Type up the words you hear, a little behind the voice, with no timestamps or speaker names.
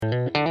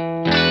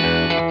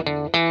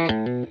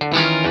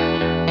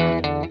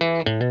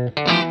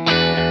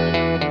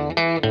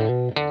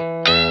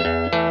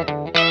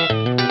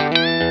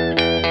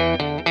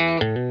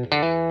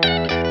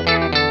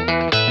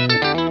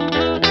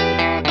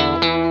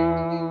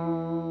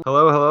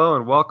Hello,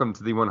 and welcome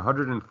to the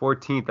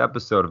 114th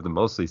episode of the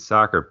Mostly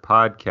Soccer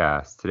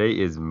podcast. Today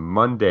is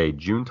Monday,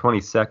 June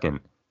 22nd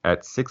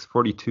at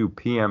 6:42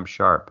 p.m.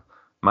 sharp.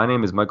 My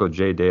name is Michael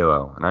J.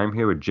 Dalo, and I'm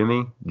here with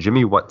Jimmy.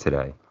 Jimmy, what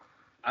today?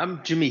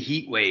 I'm Jimmy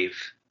Heatwave.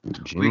 We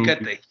Jimmy,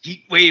 got the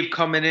heat wave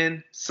coming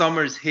in.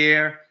 Summer's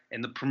here,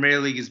 and the Premier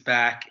League is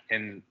back,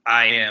 and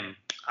I'm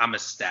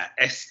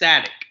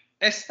ecstatic.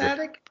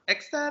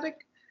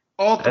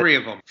 All three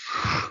of them.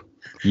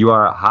 you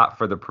are hot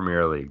for the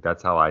Premier League.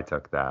 That's how I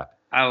took that.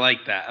 I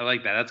like that.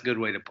 That's a good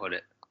way to put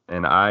it.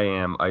 And I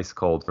am ice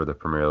cold for the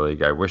Premier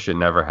League. I wish it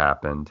never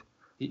happened.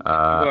 You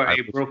are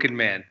a broken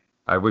man.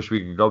 I wish we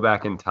could go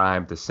back in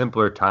time to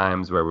simpler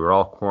times where we were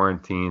all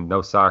quarantined,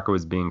 no soccer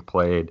was being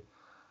played.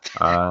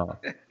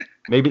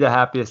 Maybe the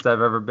happiest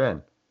I've ever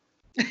been.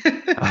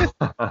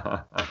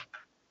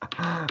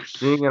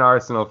 Being an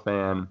Arsenal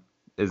fan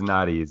is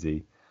not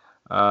easy.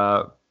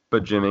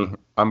 But Jimmy,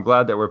 I'm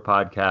glad that we're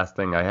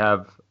podcasting. I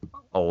have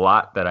a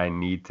lot that I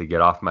need to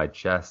get off my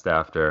chest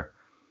after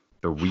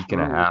the week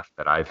and a half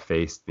that I've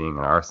faced being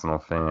an Arsenal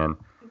fan.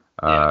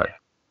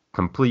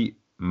 Complete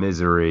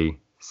misery,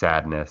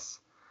 sadness.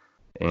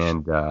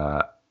 And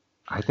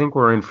I think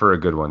we're in for a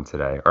good one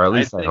today, or at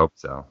least I hope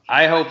so.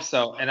 I hope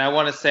so. And I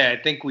want to say, I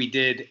think we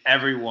did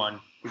everyone,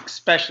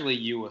 especially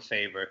you, a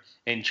favor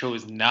and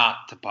chose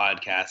not to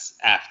podcast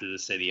after the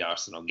City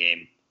Arsenal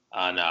game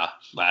on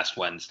last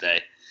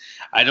Wednesday.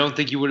 I don't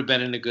think you would have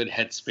been in a good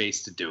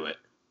headspace to do it.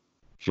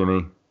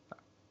 Jimmy,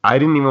 I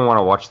didn't even want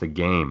to watch the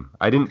game.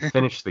 I didn't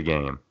finish the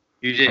game.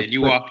 You did.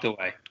 You walked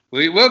away.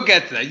 We'll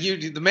get to that.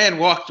 The man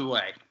walked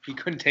away. He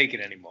couldn't take it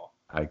anymore.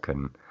 I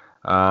couldn't.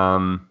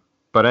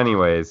 But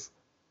anyways,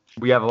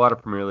 we have a lot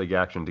of Premier League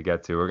action to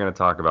get to. We're going to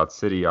talk about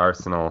City,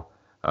 Arsenal,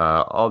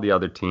 all the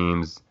other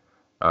teams.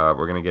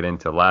 We're going to get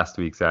into last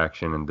week's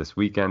action and this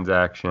weekend's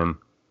action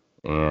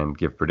and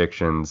give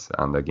predictions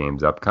on the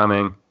games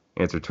upcoming,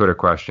 answer Twitter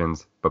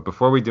questions. But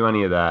before we do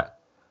any of that,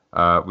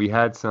 we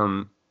had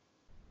some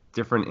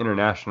different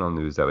international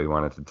news that we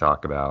wanted to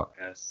talk about.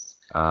 Yes.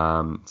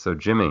 So,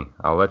 Jimmy,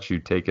 I'll let you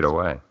take it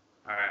away.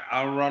 All right,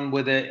 I'll run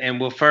with it.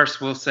 And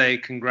we'll say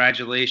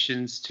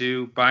congratulations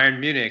to Bayern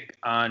Munich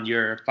on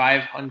your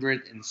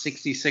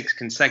 566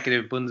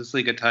 consecutive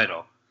Bundesliga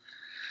title.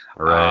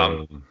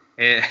 Hooray.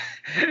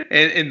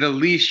 In the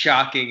least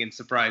shocking and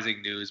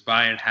surprising news,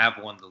 Bayern have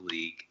won the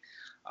league.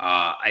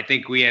 I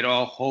think we had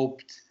all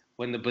hoped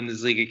when the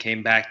Bundesliga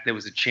came back there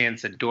was a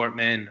chance that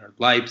Dortmund or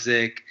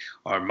Leipzig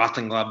or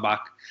Mönchengladbach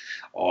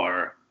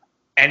or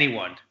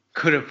anyone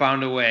could have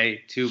found a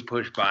way to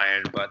push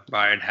Bayern, but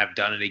Bayern have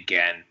done it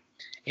again.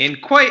 And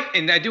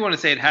I do want to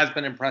say it has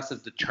been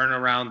impressive the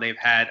turnaround they've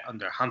had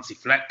under Hansi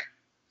Flick.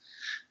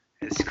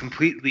 It's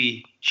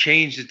completely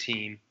changed the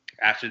team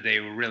after they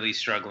were really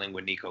struggling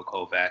with Niko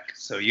Kovac.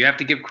 So you have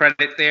to give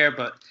credit there,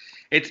 but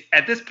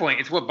at this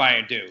point, it's what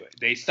Bayern do.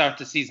 They start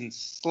the season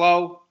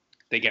slow,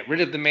 they get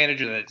rid of the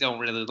manager that they don't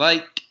really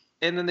like,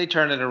 and then they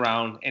turn it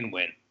around and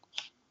win.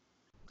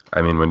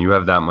 I mean, when you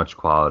have that much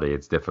quality,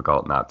 it's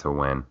difficult not to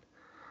win.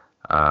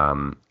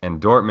 And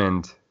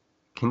Dortmund,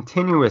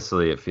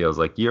 continuously, it feels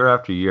like year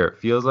after year, it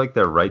feels like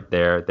they're right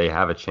there. They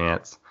have a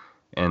chance,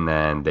 and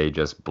then they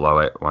just blow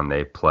it when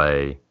they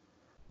play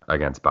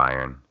against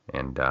Bayern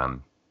and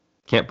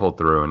can't pull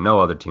through. And no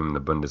other team in the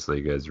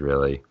Bundesliga is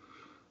really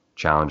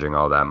challenging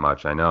all that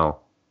much. I know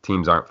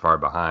teams aren't far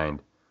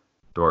behind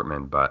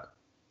Dortmund, but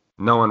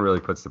no one really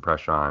puts the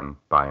pressure on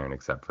Bayern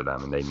except for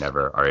them, and they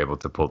never are able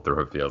to pull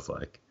through, it feels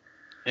like.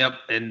 Yep,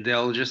 and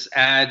they'll just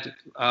add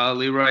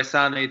Leroy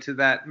Sané to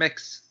that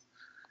mix,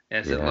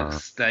 as it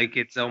looks like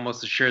it's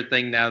almost a sure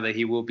thing now that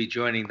he will be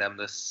joining them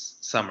this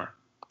summer.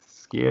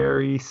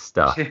 Scary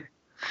stuff.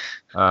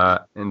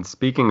 And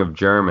speaking of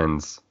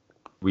Germans,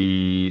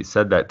 we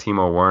said that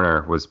Timo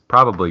Werner was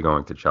probably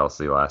going to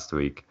Chelsea last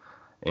week,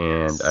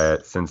 and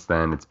since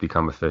then it's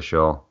become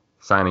official,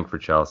 signing for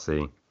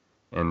Chelsea.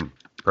 And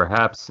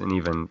perhaps in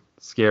even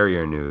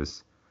scarier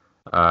news,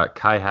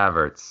 Kai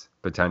Havertz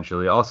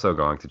potentially also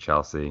going to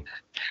Chelsea.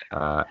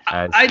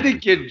 I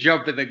think you're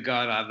jumping the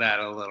gun on that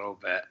a little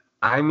bit.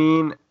 I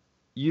mean,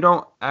 you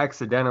don't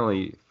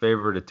accidentally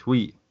favorite a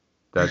tweet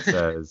that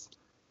says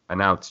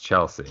announce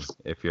Chelsea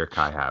if you're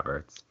Kai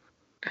Havertz.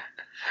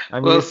 I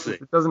mean, we'll see.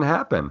 It doesn't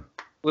happen.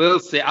 We'll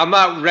see. I'm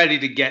not ready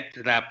to get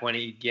to that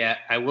point yet.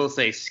 I will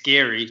say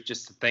scary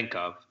just to think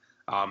of.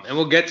 And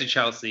we'll get to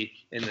Chelsea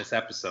in this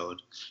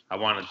episode. I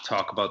want to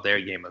talk about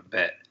their game a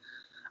bit.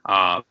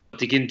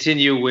 To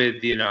continue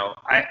with,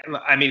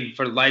 I mean,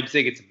 for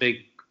Leipzig, it's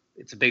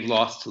a big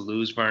loss to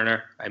lose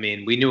Werner. I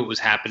mean, we knew it was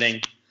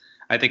happening.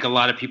 I think a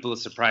lot of people are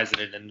surprised that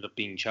it ended up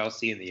being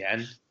Chelsea in the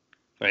end.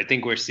 But I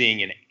think we're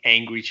seeing an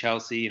angry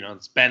Chelsea.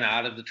 It's been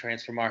out of the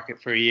transfer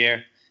market for a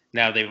year.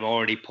 Now they've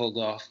already pulled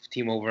off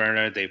Timo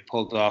Werner. They've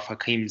pulled off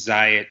Hakim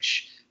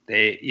Ziyech.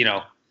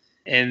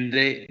 And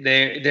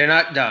they're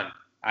not done.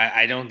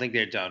 I don't think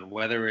they're done.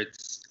 Whether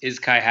it's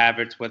Kai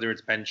Havertz, whether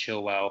it's Ben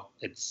Chilwell,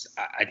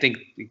 I think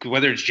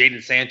whether it's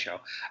Jadon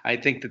Sancho, I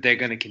think that they're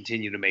going to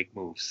continue to make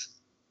moves.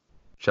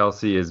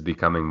 Chelsea is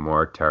becoming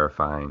more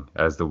terrifying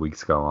as the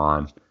weeks go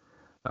on.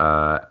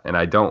 And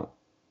I don't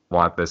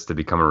want this to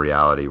become a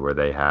reality where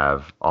they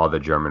have all the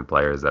German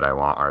players that I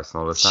want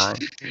Arsenal to sign.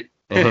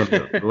 And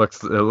it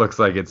looks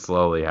like it's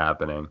slowly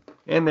happening.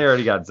 And they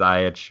already got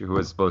Ziyech, who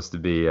was supposed to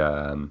be,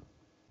 the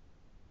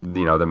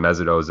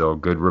Mesut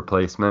Ozil good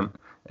replacement.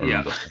 And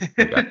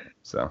Yeah.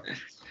 so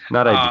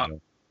not Uh,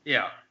 ideal.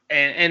 yeah.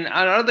 And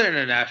on other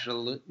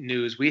international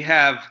news, we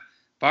have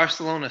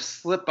Barcelona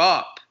slip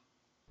up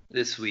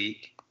this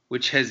week,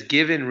 which has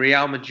given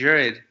Real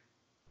Madrid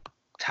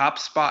top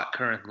spot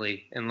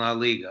currently in La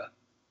Liga,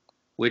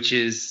 which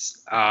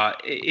is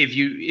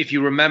if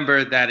you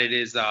remember that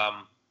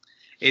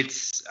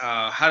it's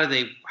how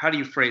do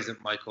you phrase it,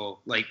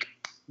 Michael? Like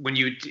when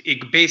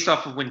based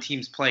off of when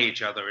teams play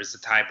each other is the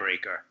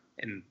tiebreaker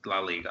in La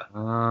Liga.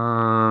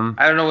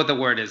 I don't know what the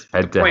word is,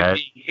 but Head the to point head.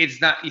 being,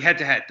 it's not head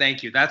to head.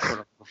 Thank you. That's what I'm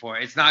looking for.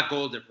 It's not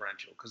goal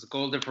differential, because the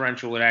goal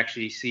differential would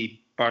actually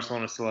see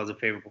Barcelona still has a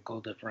favorable goal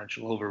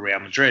differential over Real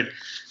Madrid.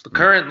 But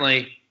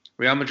currently,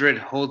 Real Madrid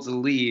holds the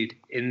lead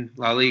in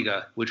La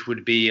Liga, which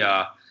would be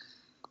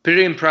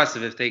pretty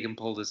impressive if they can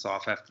pull this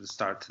off after the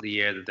start to the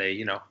year that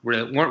they,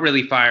 weren't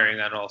really firing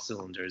on all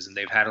cylinders, and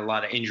they've had a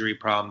lot of injury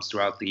problems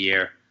throughout the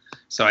year.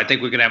 So I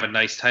think we're gonna have a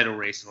nice title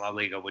race in La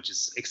Liga, which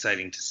is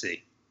exciting to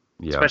see,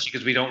 Yeah. especially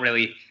because we don't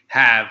really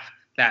have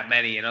that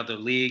many in other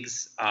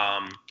leagues.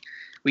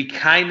 We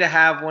kind of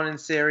have one in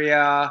Serie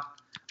A,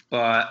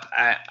 but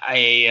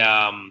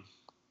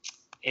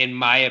in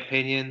my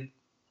opinion,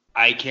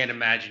 I can't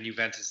imagine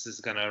Juventus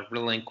is going to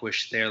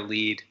relinquish their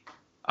lead.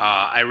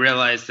 I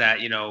realize that,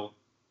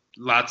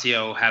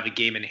 Lazio have a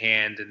game in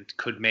hand and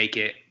could make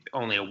it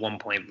only a 1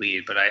 point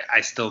lead, but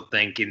I still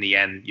think in the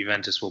end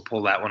Juventus will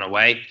pull that one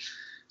away.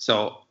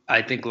 So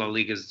I think La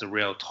Liga is the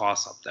real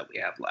toss-up that we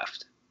have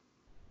left.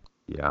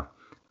 Yeah.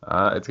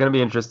 It's going to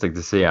be interesting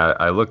to see.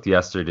 I looked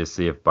yesterday to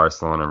see if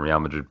Barcelona and Real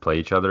Madrid play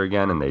each other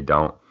again, and they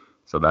don't.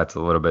 So that's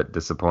a little bit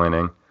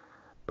disappointing.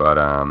 But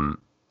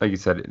like you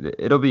said,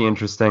 it'll be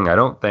interesting. I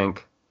don't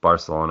think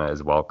Barcelona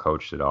is well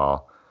coached at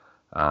all.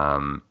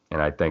 And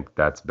I think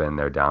that's been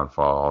their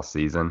downfall all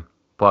season.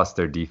 Plus,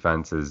 their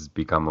defense has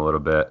become a little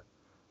bit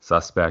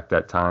suspect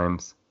at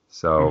times.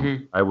 So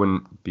I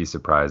wouldn't be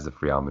surprised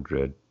if Real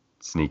Madrid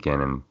sneak in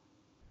and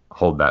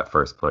hold that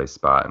first place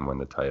spot and win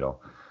the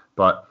title.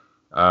 But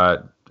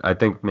I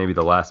think maybe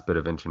the last bit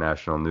of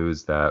international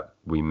news that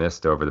we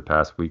missed over the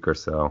past week or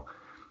so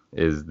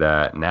is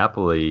that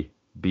Napoli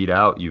beat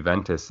out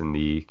Juventus in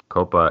the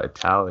Coppa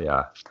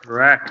Italia.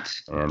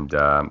 Correct. And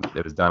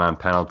it was done on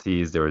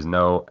penalties. There was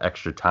no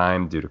extra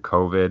time due to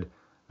COVID,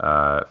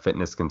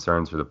 fitness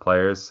concerns for the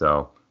players.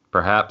 So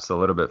perhaps a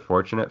little bit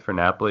fortunate for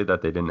Napoli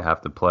that they didn't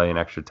have to play in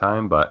extra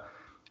time. But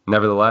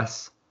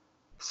nevertheless,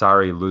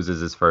 Sarri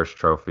loses his first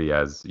trophy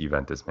as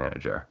Juventus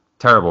manager.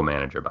 Terrible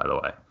manager, by the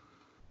way.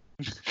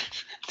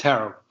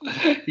 Terrible.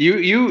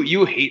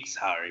 You hate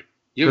Sarri.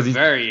 You're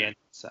very anti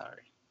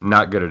Sarri.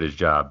 Not good at his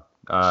job.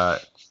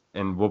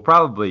 And will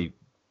probably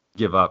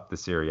give up the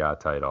Serie A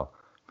title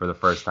for the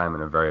first time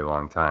in a very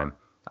long time.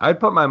 I'd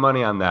put my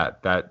money on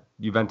that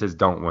Juventus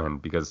don't win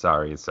because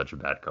Sarri is such a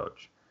bad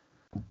coach.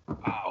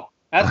 Wow,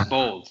 that's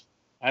bold.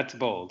 That's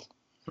bold.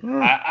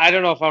 I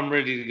don't know if I'm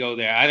ready to go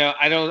there.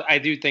 I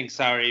do think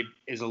Sarri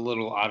is a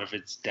little out of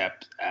its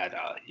depth at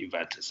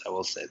Juventus. I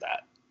will say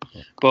that.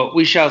 But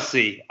we shall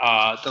see.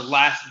 The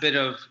last bit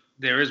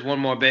there is one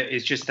more bit,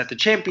 is just that the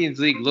Champions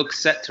League looks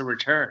set to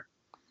return.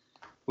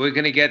 We're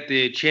going to get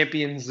the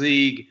Champions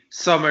League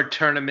Summer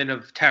Tournament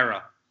of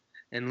Terror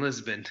in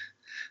Lisbon.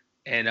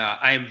 And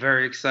I am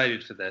very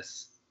excited for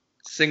this.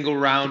 Single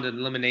round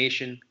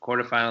elimination,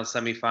 quarterfinals,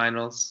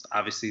 semifinals,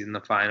 obviously in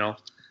the final.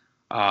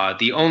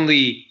 The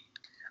only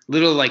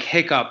little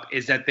hiccup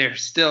is that there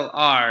still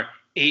are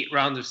 8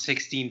 rounds of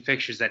 16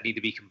 fixtures that need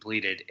to be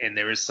completed. And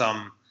there is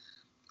some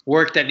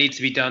work that needs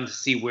to be done to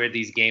see where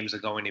these games are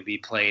going to be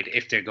played,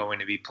 if they're going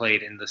to be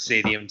played in the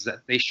stadiums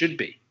that they should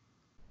be.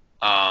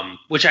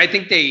 Which I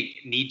think they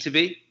need to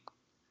be.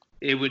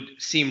 It would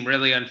seem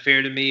really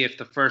unfair to me if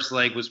the first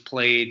leg was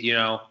played,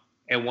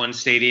 at one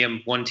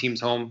stadium, one team's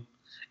home,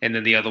 and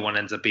then the other one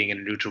ends up being in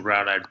a neutral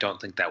ground. I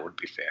don't think that would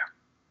be fair.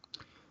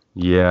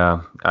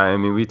 Yeah, I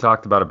mean, we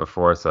talked about it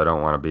before, so I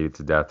don't want to beat it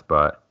to death,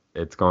 but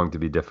it's going to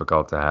be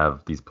difficult to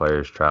have these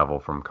players travel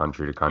from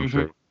country to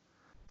country.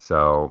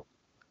 So,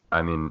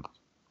 I mean,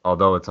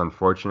 although it's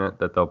unfortunate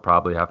that they'll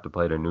probably have to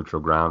play at a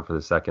neutral ground for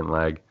the second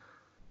leg,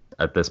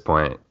 at this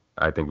point,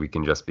 I think we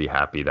can just be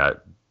happy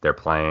that they're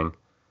playing.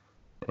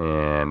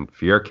 And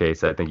for your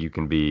case, I think you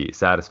can be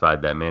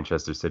satisfied that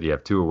Manchester City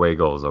have 2 away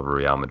goals over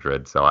Real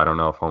Madrid. So I don't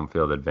know if home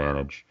field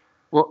advantage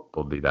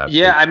will be that.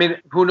 Yeah, big. I mean,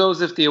 who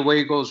knows if the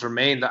away goals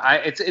remain?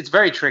 It's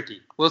very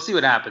tricky. We'll see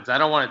what happens. I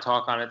don't want to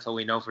talk on it until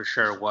we know for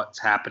sure what's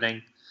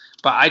happening.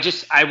 But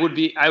I will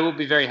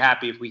be very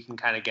happy if we can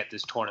kind of get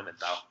this tournament,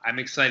 though. I'm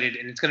excited,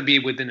 and it's going to be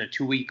within a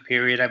 2-week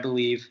period, I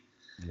believe.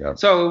 Yep.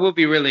 So it will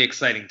be really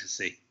exciting to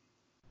see.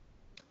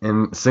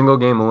 In single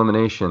game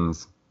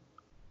eliminations,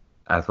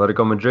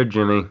 Atletico Madrid,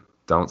 Jimmy.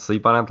 Don't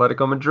sleep on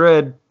Atletico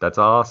Madrid. That's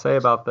all I'll say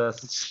about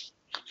this.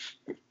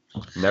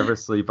 Never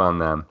sleep on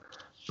them.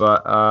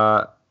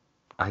 But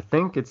I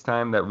think it's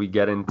time that we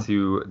get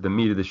into the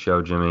meat of the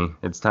show, Jimmy.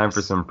 It's time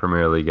for some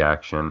Premier League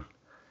action.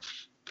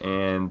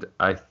 And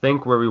I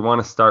think where we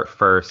want to start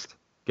first,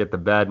 get the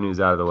bad news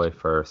out of the way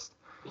first,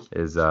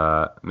 is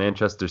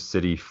Manchester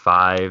City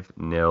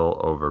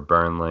 5-0 over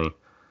Burnley.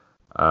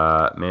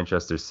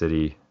 Manchester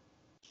City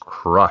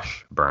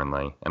crush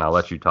Burnley, and I'll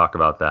let you talk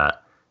about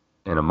that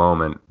in a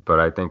moment, but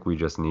I think we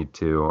just need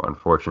to,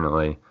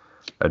 unfortunately,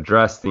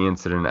 address the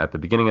incident at the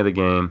beginning of the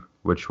game,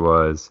 which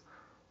was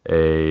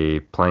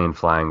a plane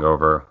flying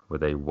over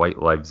with a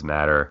White Lives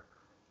Matter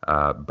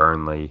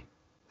Burnley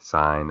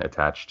sign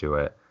attached to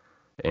it,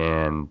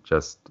 and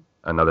just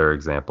another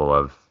example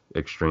of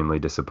extremely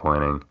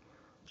disappointing.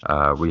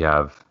 We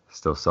have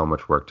still so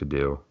much work to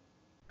do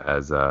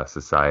as a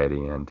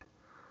society, and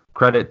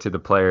credit to the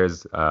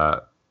players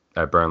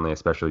at Burnley,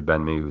 especially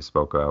Ben Mee, who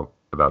spoke out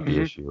about the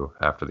issue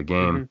after the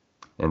game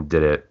and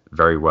did it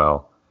very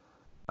well.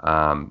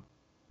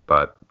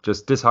 But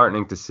just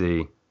disheartening to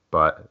see.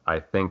 But I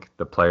think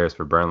the players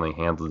for Burnley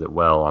handled it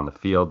well on the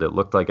field. It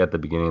looked like at the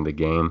beginning of the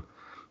game,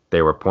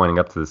 they were pointing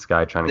up to the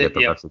sky, trying to get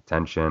the ref's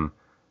attention,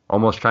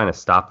 almost trying to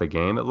stop the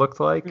game, it looked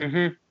like.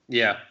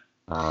 Yeah.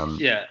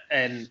 Yeah,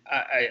 and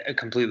I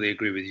completely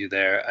agree with you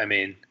there. I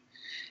mean,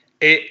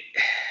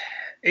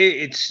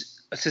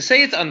 it's to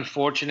say it's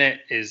unfortunate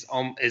is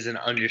an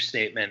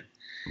understatement.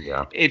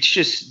 Yeah. It's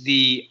just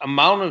the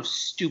amount of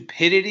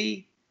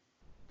stupidity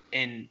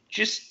and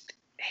just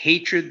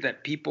hatred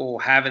that people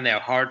have in their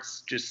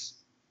hearts just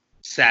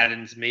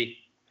saddens me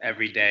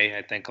every day,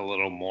 I think, a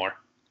little more.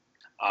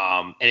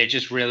 And it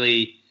just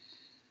really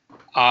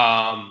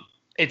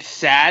it's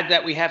sad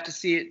that we have to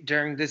see it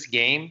during this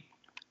game.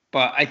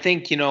 But I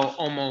think,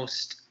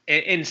 almost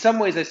in some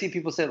ways I see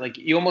people say, like,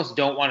 you almost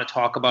don't want to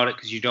talk about it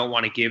because you don't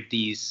want to give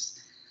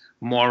these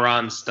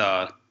morons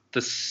the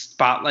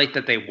spotlight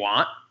that they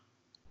want,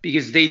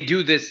 because they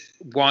do this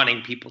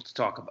wanting people to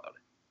talk about it.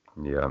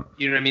 Yeah.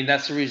 You know what I mean?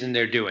 That's the reason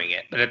they're doing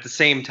it. But at the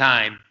same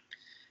time,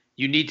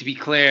 you need to be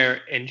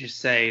clear and just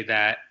say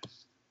that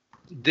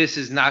this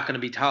is not going to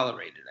be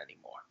tolerated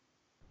anymore.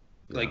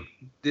 Yeah. Like,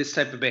 this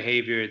type of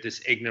behavior,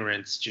 this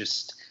ignorance,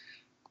 just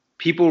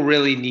people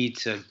really need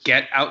to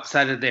get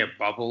outside of their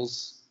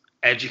bubbles,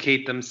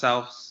 educate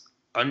themselves,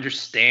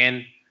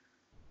 understand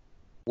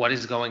what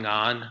is going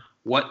on,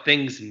 what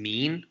things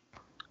mean.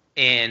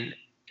 And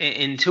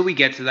until we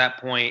get to that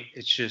point,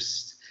 it's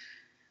just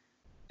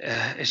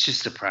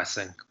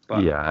depressing.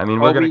 But yeah, I mean,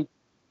 we're going to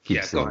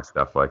keep seeing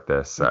stuff like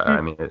this.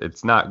 I mean,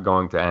 it's not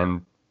going to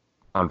end,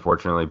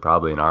 unfortunately,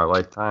 probably in our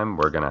lifetime.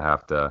 We're going to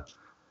have to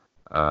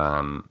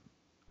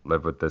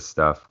live with this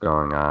stuff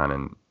going on,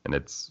 and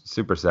it's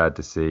super sad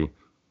to see.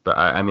 But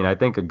I mean, I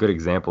think a good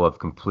example of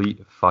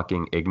complete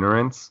fucking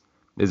ignorance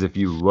is if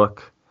you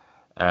look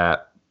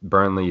at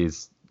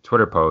Burnley's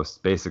Twitter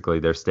post, basically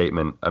their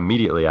statement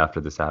immediately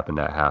after this happened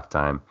at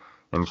halftime.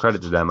 And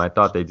credit to them, I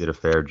thought they did a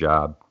fair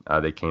job.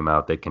 They came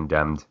out, they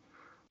condemned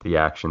the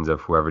actions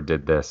of whoever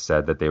did this,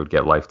 said that they would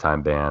get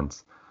lifetime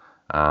bans.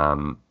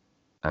 I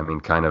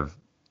mean, kind of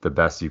the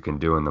best you can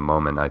do in the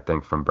moment, I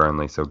think, from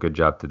Burnley. So good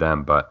job to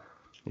them. But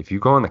if you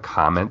go in the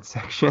comment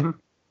section,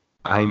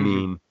 I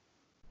mean,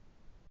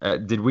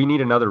 did we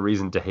need another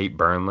reason to hate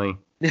Burnley?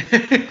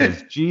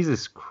 Because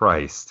Jesus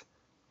Christ.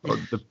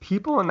 The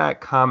people in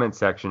that comment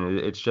section,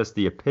 it's just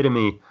the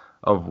epitome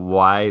of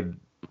why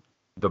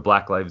the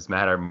Black Lives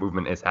Matter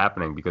movement is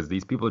happening, because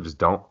these people just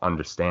don't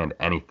understand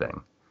anything.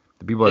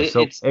 The people are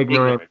so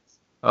ignorant.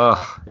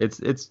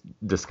 It's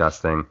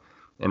disgusting,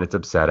 and it's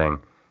upsetting.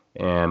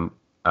 And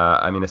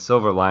I mean, a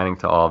silver lining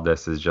to all of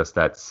this is just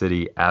that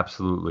City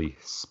absolutely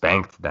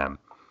spanked them.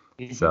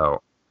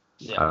 So,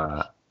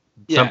 and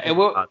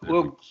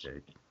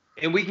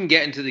we can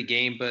get into the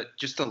game, but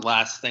just the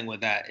last thing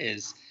with that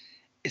is,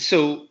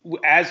 so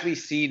as we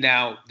see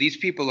now, these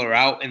people are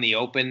out in the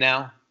open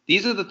now.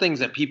 These are the things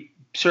that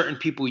certain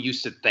people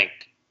used to think,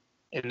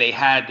 and they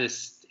had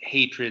this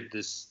hatred,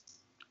 this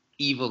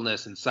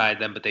evilness inside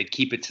them, but they'd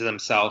keep it to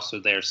themselves or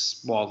their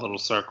small little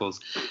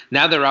circles.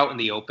 Now they're out in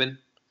the open,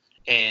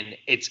 and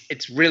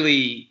it's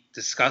really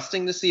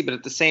disgusting to see. But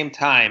at the same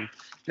time,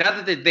 now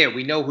that they're there,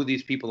 we know who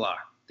these people are.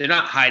 They're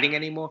not hiding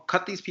anymore.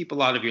 Cut these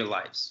people out of your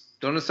lives.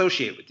 Don't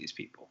associate with these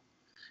people.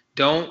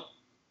 Don't.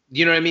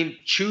 You know what I mean?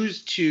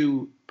 Choose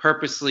to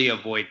purposely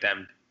avoid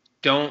them.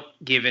 Don't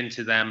give in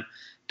to them.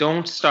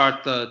 Don't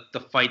start the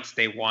fights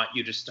they want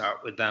you to start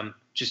with them.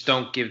 Just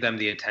don't give them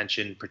the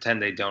attention. Pretend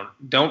they don't.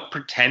 Don't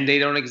pretend they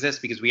don't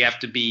exist, because we have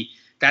to be.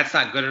 That's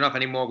not good enough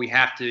anymore. We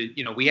have to,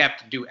 we have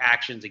to do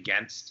actions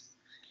against.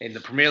 And the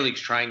Premier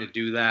League's trying to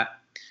do that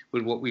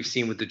with what we've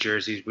seen with the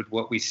jerseys, with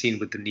what we've seen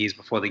with the knees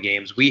before the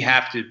games. We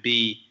have to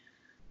be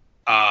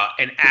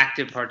an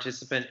active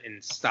participant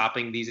in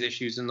stopping these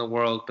issues in the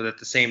world, but at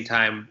the same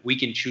time, we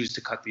can choose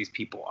to cut these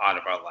people out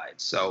of our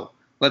lives. So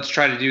let's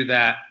try to do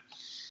that.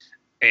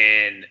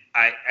 And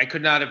I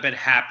could not have been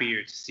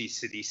happier to see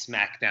City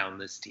smack down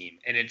this team.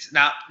 And it's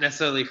not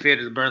necessarily fair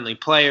to the Burnley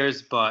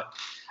players, but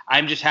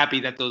I'm just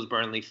happy that those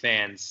Burnley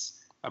fans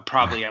are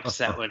probably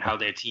upset with how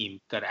their team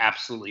got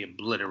absolutely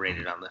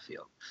obliterated on the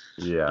field.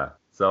 Yeah.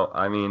 So,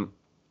 I mean,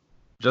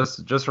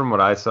 just from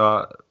what I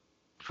saw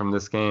from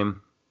this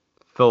game,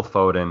 Phil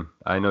Foden.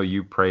 I know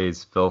you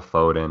praise Phil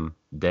Foden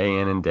day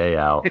in and day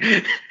out.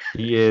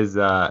 He is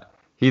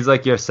he's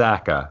like your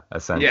Saka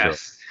essentially.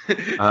 Yes.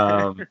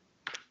 Um,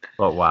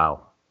 but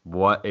wow,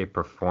 what a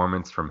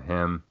performance from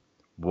him!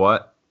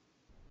 What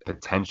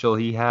potential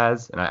he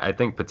has, and I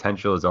think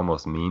potential is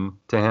almost mean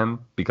to him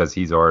because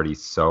he's already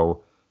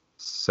so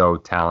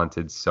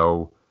talented,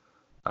 so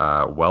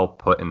well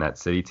put in that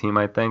City team.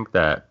 I think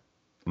that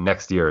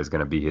next year is going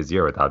to be his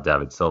year without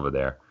David Silva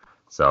there.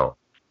 So,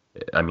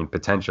 I mean,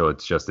 potential.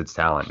 It's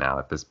talent now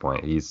at this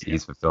point. He's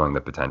fulfilling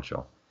the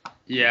potential.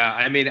 Yeah,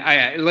 I mean,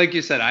 I like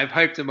you said, I've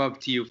hyped him up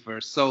to you for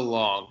so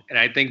long, and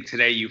I think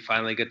today you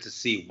finally get to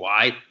see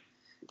why.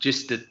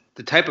 Just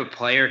the type of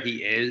player he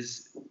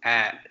is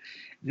at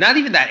not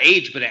even that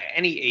age, but at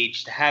any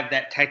age, to have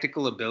that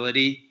technical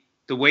ability,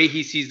 the way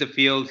he sees the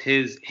field,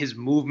 his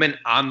movement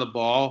on the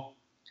ball,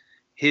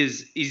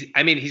 he's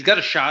got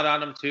a shot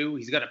on him too.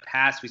 He's got a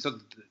pass. We saw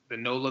the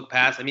no look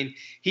pass. I mean,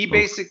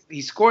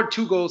 he scored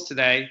 2 goals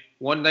today.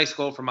 One nice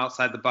goal from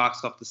outside the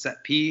box off the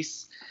set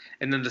piece,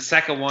 and then the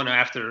second one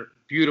after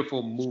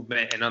beautiful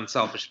movement and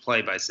unselfish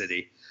play by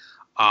City.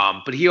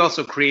 But he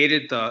also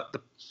created the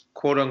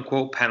quote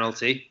unquote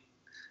penalty.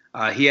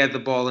 He had the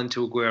ball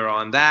into Aguero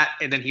on that,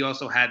 and then he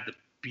also had the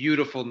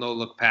beautiful no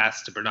look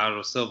pass to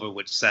Bernardo Silva,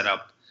 which set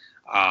up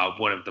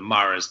one of the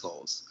Mahrez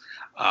goals.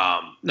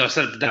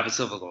 Set up the David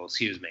Silva goal,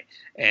 excuse me.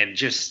 And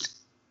just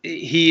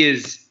he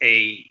is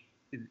an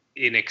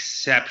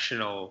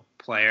exceptional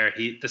player.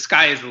 The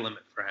sky is the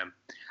limit for him.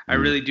 I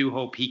really do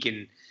hope he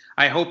can.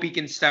 I hope he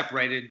can step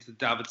right into the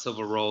David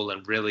Silva role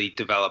and really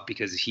develop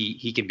because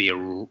he can be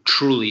a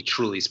truly,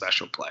 truly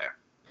special player.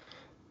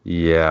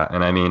 Yeah,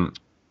 and I mean,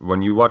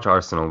 when you watch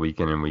Arsenal week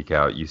in and week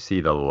out, you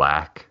see the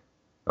lack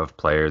of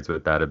players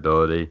with that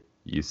ability.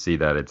 You see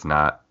that it's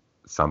not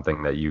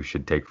something that you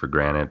should take for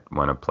granted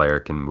when a player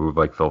can move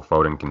like Phil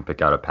Foden, can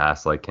pick out a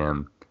pass like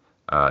him,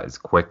 is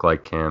quick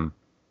like him.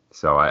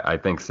 So I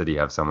think City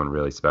have someone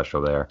really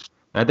special there.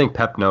 And I think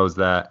Pep knows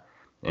that.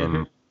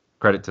 And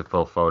credit to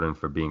Phil Foden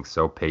for being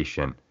so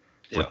patient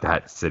with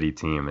that City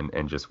team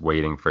and just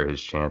waiting for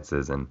his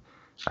chances. And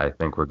I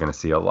think we're going to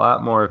see a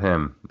lot more of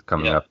him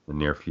coming up in the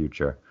near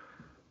future.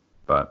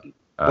 But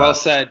well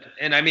said.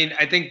 And I mean,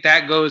 I think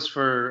that goes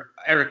for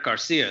Eric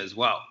Garcia as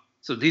well.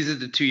 So these are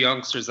the 2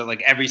 youngsters that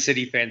like every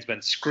City fan's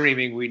been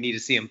screaming, we need to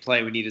see him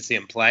play. We need to see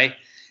him play.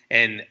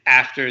 And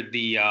after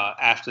the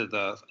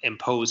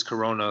imposed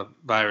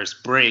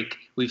coronavirus break,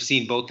 we've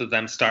seen both of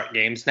them start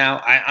games now.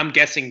 I'm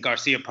guessing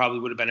Garcia probably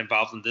would have been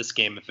involved in this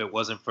game if it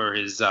wasn't for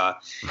his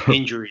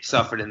injury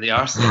suffered in the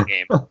Arsenal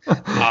game.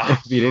 If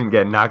he didn't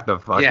get knocked the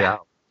fuck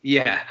out.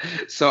 Yeah.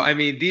 So, I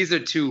mean, these are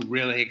 2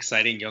 really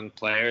exciting young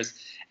players.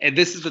 And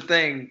this is the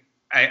thing.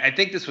 I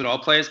think this with all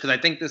players, because I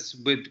think this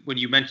with when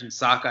you mentioned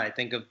Saka, I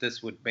think of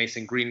this with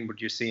Mason Greenwood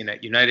you're seeing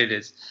at United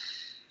is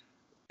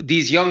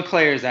these young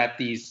players at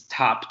these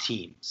top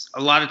teams.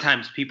 A lot of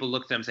times people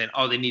look at them saying,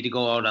 oh, they need to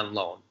go out on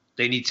loan.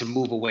 They need to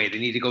move away. They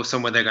need to go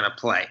somewhere they're going to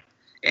play.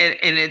 And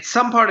it's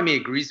some part of me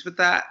agrees with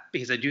that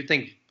because I do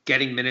think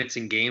getting minutes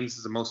in games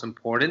is the most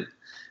important.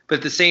 But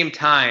at the same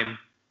time,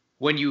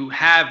 when you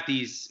have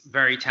these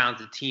very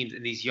talented teams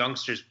and these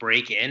youngsters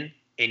break in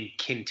and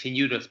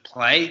continue to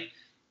play,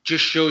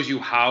 just shows you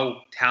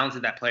how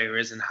talented that player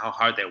is and how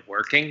hard they're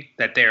working,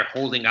 that they're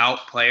holding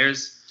out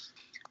players.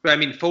 But I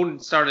mean,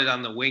 Foden started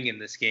on the wing in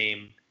this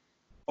game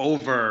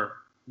over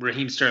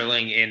Raheem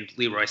Sterling and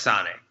Leroy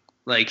Sané.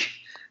 Like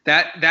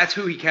that's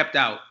who he kept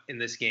out in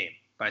this game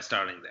by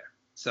starting there.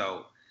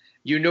 So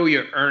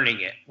you're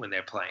earning it when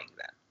they're playing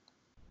that.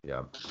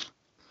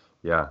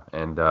 Yeah.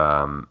 And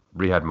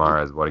Riyad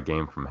Mahrez, what a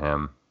game from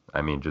him.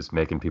 I mean, just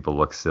making people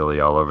look silly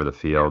all over the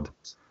field.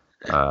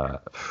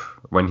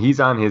 When he's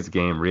on his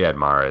game, Riyad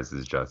Mahrez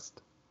is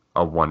just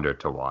a wonder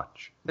to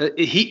watch.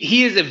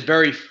 He is a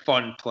very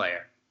fun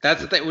player.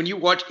 That's the thing. When you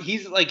watch,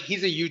 he's a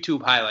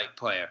YouTube highlight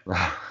player.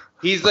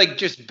 He's like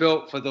just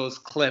built for those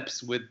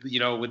clips with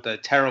the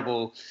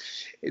terrible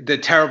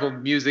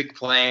music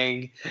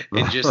playing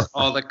and just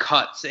all the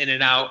cuts in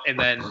and out, and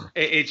then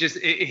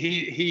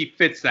he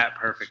fits that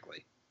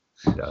perfectly.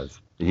 He does.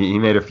 He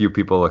made a few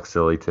people look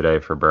silly today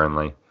for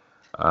Burnley.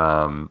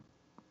 And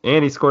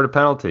he scored a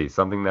penalty,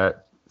 something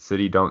that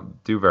City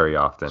don't do very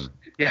often.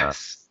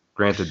 Yes.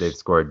 Granted, they've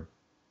scored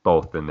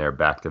both in their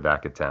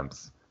back-to-back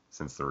attempts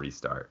since the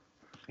restart.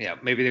 Yeah,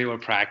 maybe they were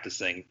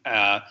practicing.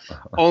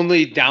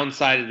 Only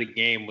downside of the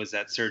game was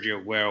that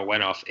Sergio Aguero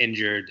went off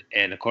injured,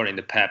 and according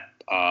to Pep,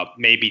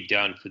 may be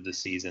done for the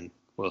season.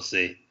 We'll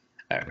see.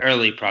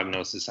 Early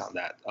prognosis on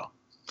that, though.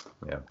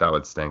 Yeah, that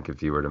would stink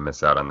if you were to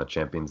miss out on the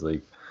Champions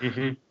League.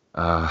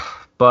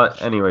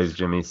 But anyways,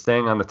 Jimmy,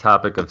 staying on the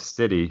topic of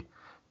City,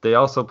 they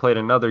also played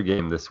another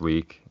game this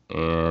week,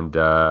 and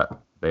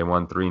they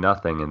won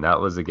 3-0, and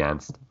that was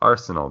against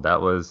Arsenal.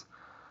 That was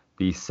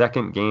the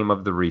second game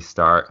of the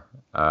restart,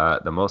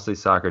 the Mostly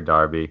Soccer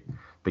Derby,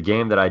 the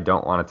game that I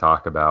don't want to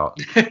talk about,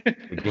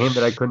 the game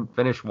that I couldn't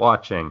finish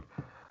watching.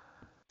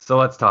 So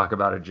let's talk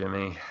about it,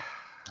 Jimmy.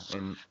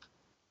 And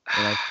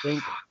I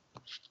think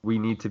we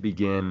need to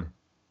begin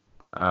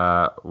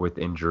with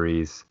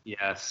injuries.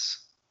 Yes.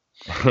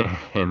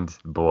 And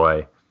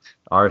boy,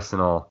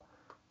 Arsenal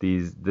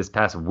this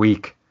past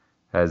week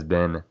has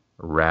been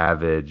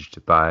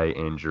ravaged by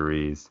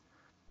injuries.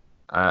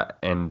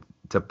 And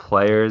to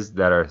players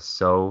that are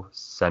so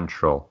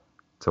central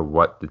to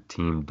what the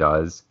team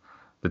does.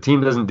 The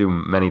team doesn't do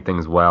many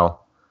things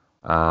well,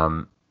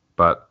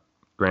 but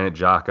Granit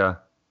Xhaka,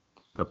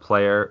 the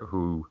player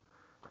who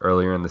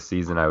earlier in the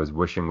season I was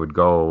wishing would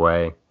go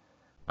away,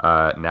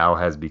 now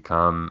has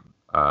become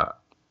a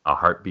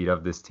heartbeat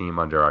of this team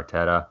under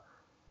Arteta.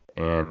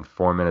 And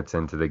 4 minutes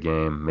into the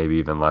game, maybe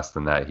even less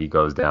than that, he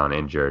goes down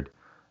injured.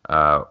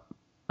 A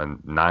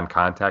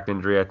non-contact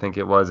injury, I think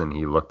it was, and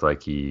he looked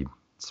like he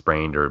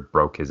sprained or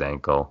broke his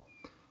ankle.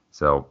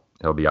 So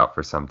he'll be out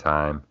for some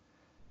time.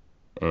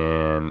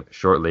 And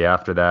shortly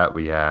after that,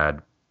 we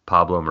had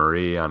Pablo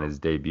Mari on his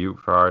debut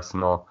for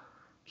Arsenal.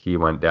 He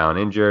went down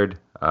injured,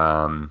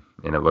 and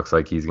it looks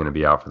like he's going to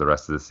be out for the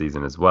rest of the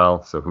season as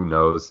well. So who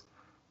knows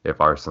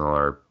if Arsenal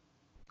are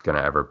going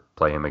to ever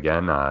play him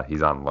again.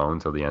 He's on loan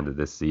till the end of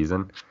this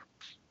season.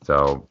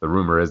 So the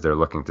rumor is they're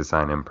looking to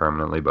sign him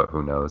permanently, but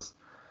who knows.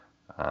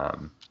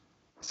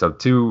 So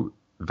two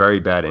very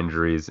bad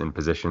injuries in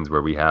positions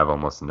where we have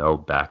almost no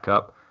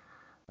backup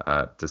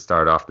to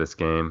start off this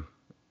game.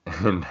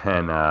 And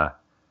then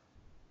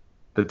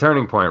the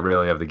turning point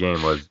really of the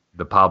game was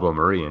the Pablo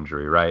Mari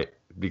injury, right?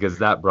 Because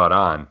that brought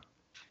on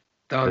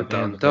David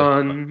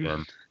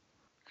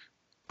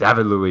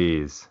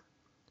Luiz,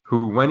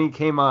 who when he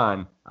came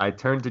on, I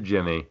turned to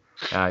Jimmy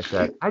and I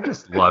said, I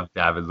just love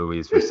David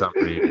Luiz for some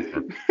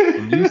reason.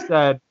 And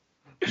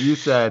you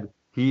said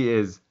he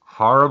is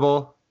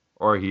horrible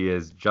or he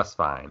is just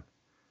fine.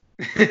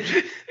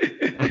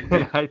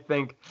 And I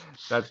think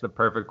that's the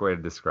perfect way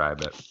to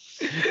describe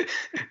it.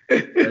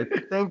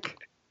 I think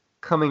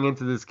coming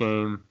into this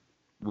game,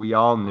 we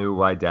all knew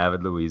why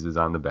David Luiz was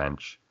on the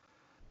bench.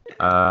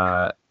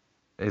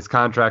 His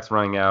contract's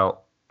running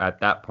out. At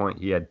that point,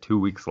 he had 2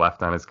 weeks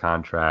left on his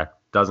contract.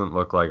 Doesn't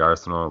look like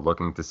Arsenal are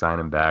looking to sign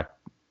him back,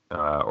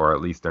 or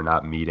at least they're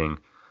not meeting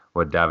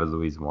what David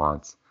Luiz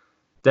wants.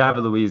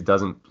 David Luiz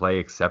doesn't play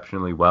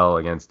exceptionally well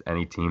against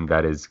any team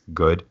that is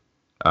good,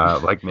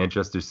 like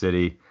Manchester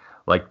City,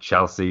 like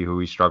Chelsea, who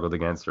we struggled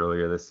against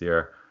earlier this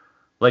year,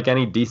 like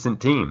any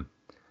decent team.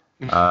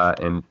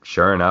 And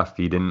sure enough,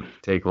 he didn't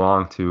take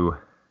long to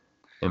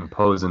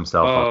impose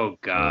himself. Oh,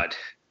 God.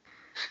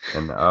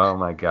 And oh,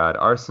 my God.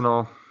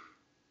 Arsenal,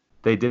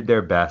 they did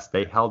their best.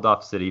 They held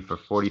off City for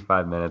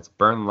 45 minutes.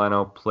 Bernd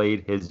Leno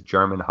played his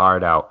German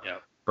heart out.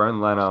 Yep.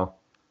 Bernd Leno,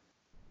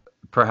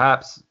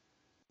 perhaps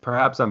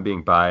I'm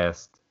being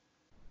biased,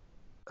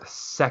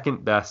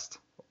 second best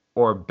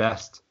or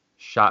best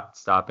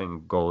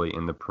shot-stopping goalie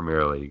in the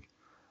Premier League.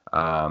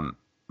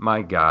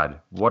 My God,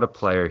 what a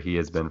player he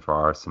has been for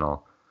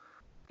Arsenal.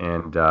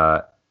 And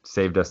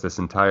saved us this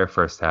entire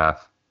first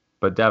half.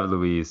 But David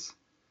Luiz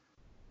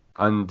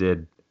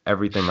undid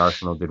everything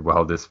Arsenal did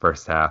well this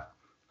first half.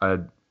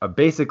 A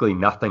basically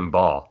nothing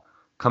ball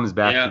comes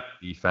back to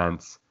the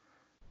defense,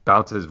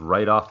 bounces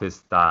right off his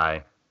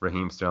thigh.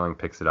 Raheem Sterling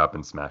picks it up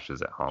and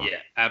smashes it home. Yeah,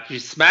 after you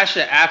smash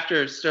it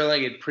after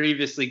Sterling had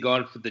previously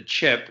gone for the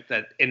chip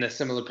that in a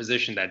similar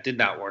position that did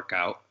not work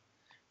out.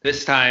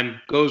 This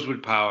time goes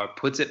with power,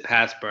 puts it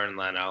past Bernd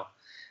Leno.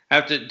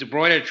 After De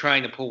Bruyne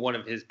trying to pull one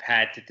of his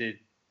patented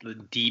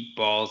deep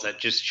balls that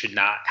just should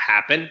not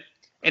happen,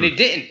 and it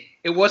didn't.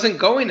 It wasn't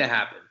going to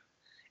happen.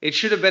 It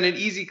should have been an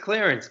easy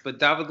clearance, but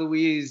David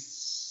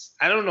Luiz,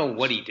 I don't know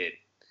what he did.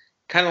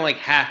 Kind of like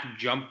half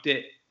jumped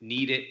it,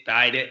 kneed it,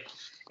 died it,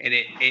 and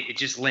it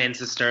just lands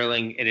to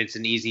Sterling, and it's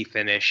an easy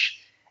finish.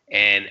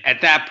 And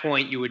at that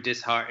point, you were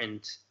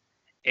disheartened.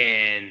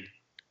 And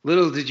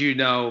little did you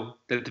know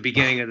that at the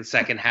beginning of the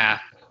second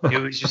half,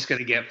 it was just going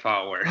to get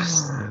far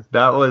worse.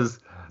 That was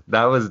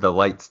the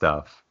light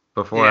stuff.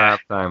 Before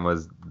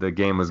halftime the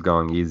game was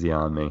going easy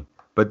on me.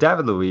 But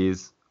David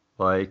Luiz,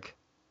 like,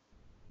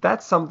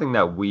 that's something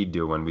that we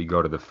do when we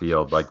go to the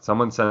field. Like,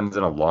 someone sends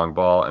in a long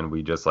ball and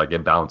we just, like,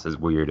 it bounces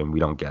weird and we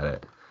don't get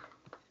it.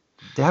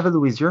 David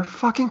Luiz, you're a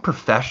fucking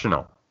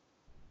professional.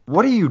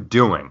 What are you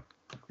doing?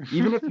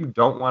 Even if you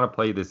don't want to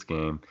play this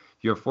game,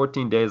 you have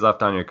 14 days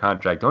left on your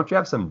contract. Don't you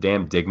have some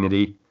damn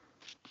dignity?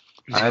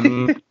 I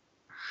mean,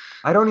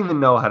 I don't even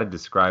know how to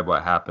describe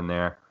what happened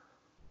there,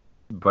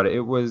 but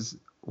it was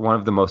one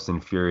of the most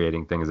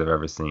infuriating things I've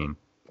ever seen.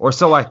 Or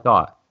so I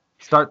thought.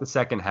 Start the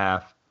second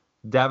half.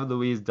 David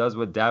Luiz does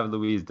what David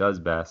Luiz does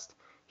best.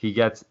 He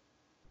gets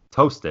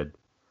toasted.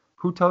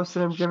 Who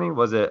toasted him, Jimmy?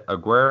 Was it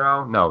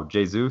Aguero? No,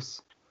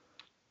 Jesus?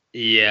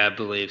 Yeah, I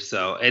believe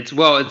so. It's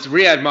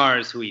Riyad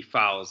Mahrez who he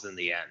fouls in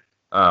the end.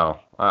 Oh,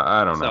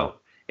 I don't know. So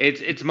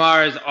it's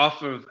Mahrez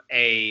off of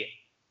a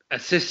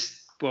assist.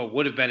 Well,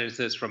 would have been an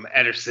assist from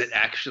Ederson,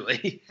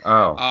 actually.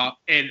 Oh.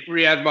 And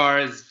Riyad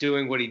Mahrez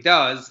doing what he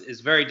does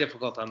is very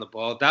difficult on the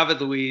ball.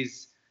 David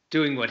Luiz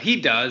doing what he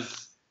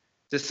does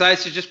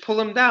decides to just pull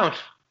him down.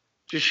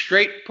 Just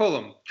straight pull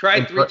him.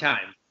 Tried 3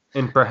 times.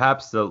 And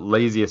perhaps the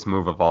laziest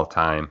move of all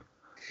time.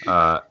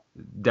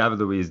 David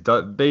Luiz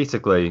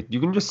basically, you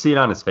can just see it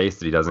on his face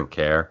that he doesn't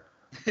care,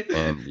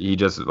 and he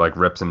just like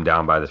rips him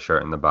down by the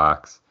shirt in the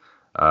box.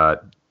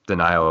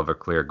 Denial of a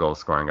clear goal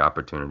scoring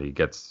opportunity,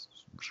 gets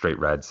straight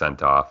red,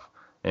 sent off,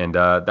 and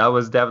that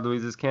was David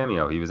Luiz's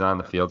cameo. He was on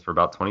the field for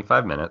about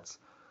 25 minutes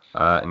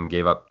and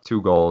gave up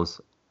 2 goals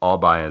all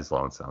by his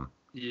lonesome.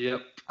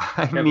 Yep.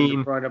 I Kevin mean,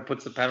 De Bruyne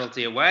puts the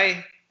penalty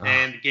away,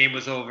 and the game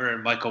was over,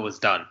 and Michael was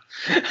done.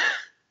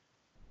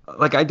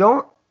 like I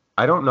don't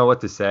know what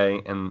to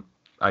say, and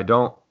I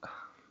don't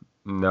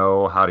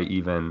know how to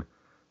even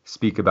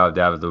speak about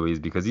David Luiz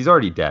because he's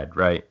already dead,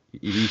 right?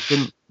 He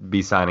shouldn't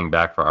be signing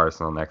back for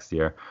Arsenal next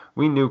year.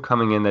 We knew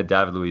coming in that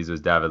David Luiz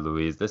was David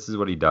Luiz. This is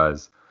what he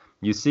does.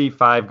 You see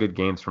 5 good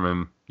games from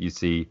him. You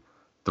see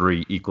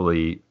 3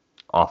 equally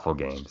awful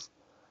games.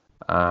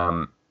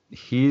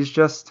 He's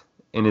just,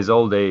 in his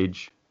old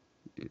age,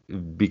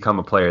 become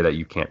a player that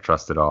you can't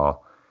trust at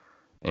all.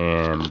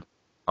 And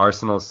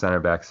Arsenal's center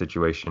back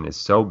situation is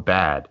so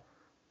bad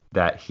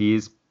that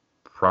he's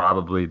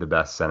probably the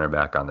best center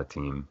back on the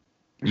team,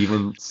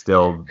 even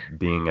still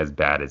being as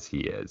bad as he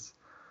is.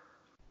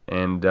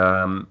 And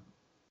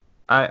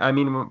I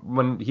mean,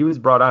 when he was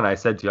brought on, I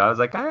said to you, I was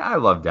like, I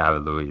love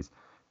David Luiz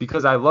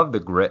because I love the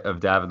grit of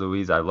David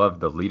Luiz. I love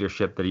the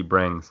leadership that he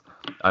brings.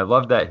 I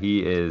love that he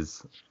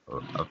is,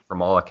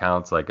 from all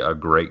accounts, like a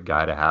great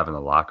guy to have in the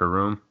locker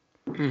room.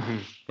 Mm-hmm.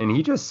 And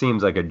he just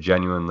seems like a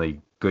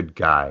genuinely good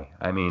guy.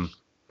 I mean,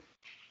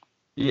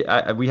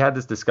 we had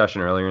this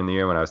discussion earlier in the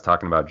year when I was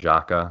talking about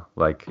Xhaka,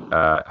 like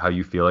how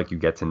you feel like you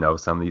get to know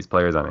some of these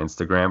players on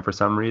Instagram for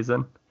some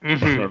reason.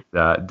 Mm-hmm.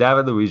 And,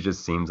 David Luiz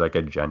just seems like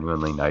a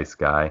genuinely nice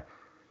guy.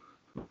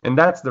 And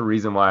that's the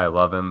reason why I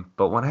love him.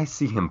 But when I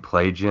see him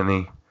play,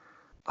 Jimmy,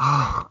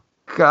 oh,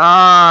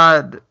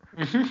 God.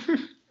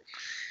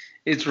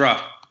 It's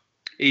rough.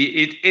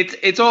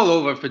 It's all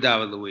over for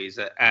David Luiz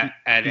at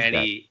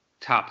any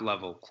top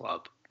level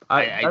club.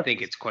 I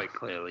think it's quite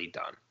clearly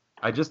done.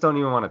 I just don't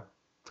even want to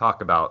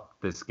talk about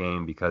this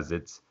game because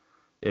it's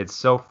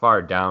so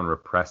far down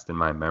repressed in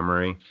my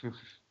memory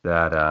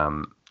that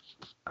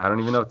I don't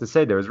even know what to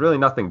say. There was really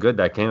nothing good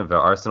that came of it.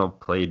 Arsenal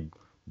played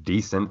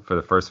decent for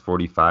the first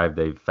 45.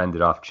 They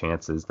fended off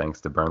chances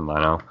thanks to Bernd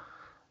Leno.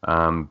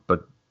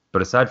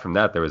 But aside from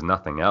that, there was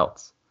nothing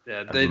else.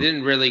 Yeah, they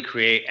didn't really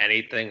create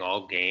anything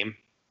all game.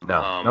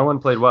 No, no one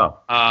played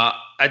well.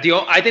 I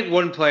think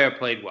one player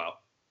played well.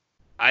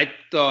 I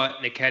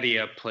thought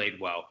Nketiah played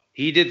well.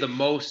 He did the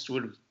most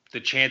with the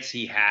chance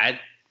he had.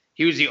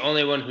 He was the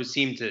only one who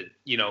seemed to,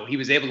 he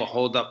was able to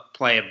hold up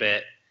play a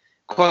bit,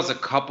 cause a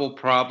couple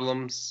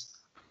problems.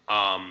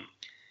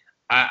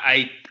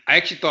 I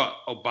actually thought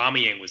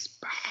Aubameyang was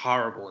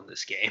horrible in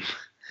this game.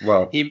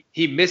 Well,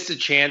 he missed a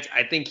chance.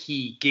 I think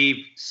he gave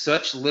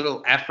such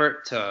little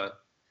effort to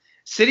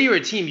City or a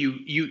team.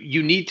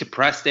 You need to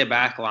press their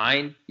back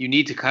line. You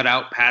need to cut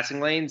out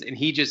passing lanes, and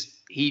he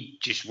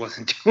just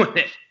wasn't doing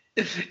it.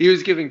 He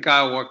was giving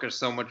Kyle Walker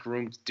so much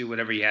room to do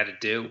whatever he had to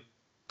do.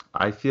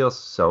 I feel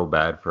so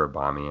bad for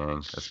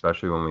Aubameyang,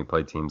 especially when we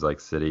play teams like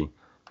City,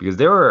 because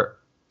there were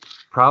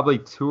probably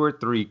 2 or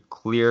 3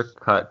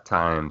 clear-cut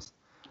times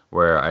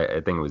where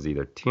I think it was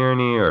either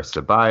Tierney or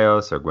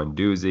Ceballos or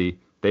Guendouzi.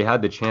 They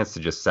had the chance to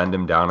just send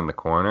him down in the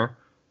corner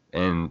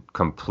and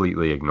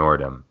completely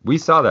ignored him. We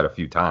saw that a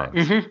few times.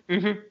 Mm-hmm,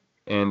 mm-hmm.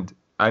 And,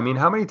 I mean,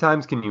 how many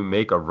times can you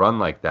make a run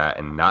like that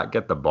and not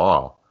get the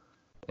ball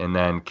and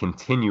then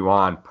continue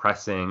on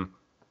pressing,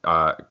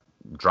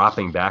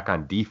 dropping back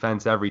on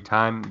defense every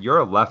time? You're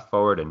a left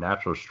forward, a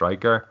natural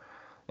striker,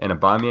 and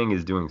Aubameyang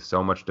is doing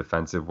so much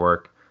defensive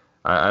work.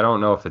 I don't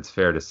know if it's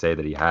fair to say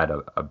that he had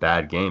a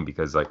bad game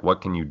because, like,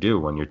 what can you do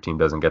when your team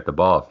doesn't get the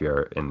ball if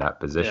you're in that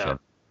position? Yeah.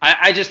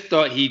 I just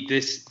thought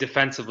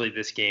defensively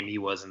this game he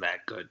wasn't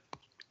that good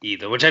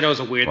either, which I know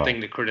is a weird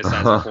thing to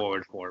criticize a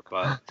forward for,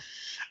 but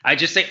I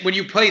just think when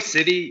you play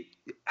City,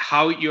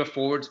 how your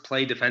forwards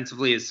play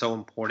defensively is so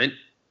important.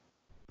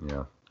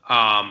 Yeah.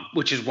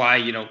 Which is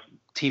why,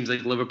 teams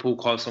like Liverpool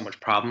cause so much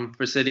problem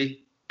for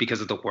City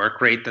because of the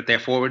work rate that their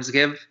forwards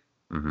give.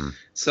 Mm-hmm.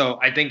 So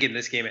I think in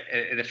this game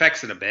it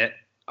affects it a bit.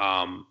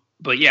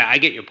 But yeah, I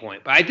get your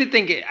point. But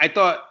I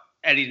thought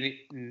Eddie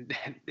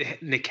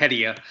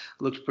Nketiah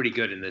looked pretty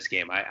good in this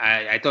game.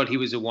 I thought he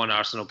was a one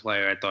Arsenal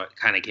player. I thought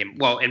kind of came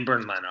well in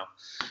Bernd Leno.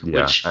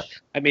 Yeah. Which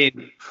I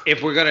mean,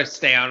 if we're gonna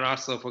stay on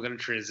Arsenal, if we're gonna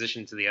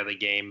transition to the other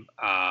game,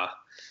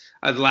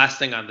 the last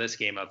thing on this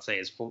game I'd say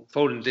is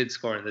Foden did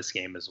score in this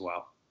game as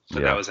well.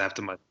 But that was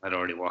after I'd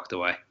already walked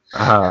away.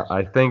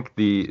 I think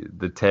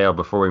the tale,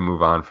 before we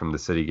move on from the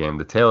City game,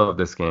 the tale of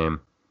this game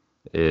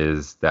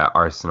is that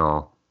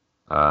Arsenal,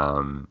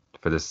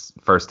 for this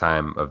first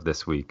time of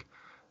this week,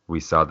 we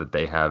saw that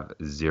they have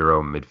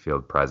 0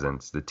 midfield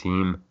presence. The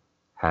team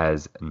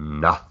has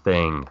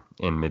nothing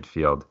in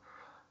midfield.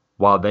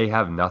 While they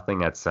have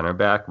nothing at center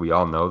back, we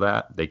all know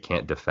that. They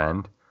can't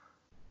defend.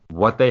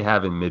 What they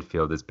have in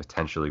midfield is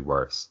potentially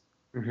worse.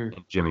 Mm-hmm.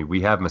 And Jimmy,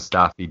 we have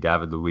Mustafi,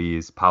 David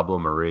Luiz, Pablo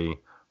Mari,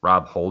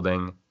 Rob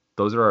Holding.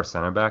 Those are our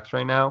center backs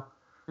right now,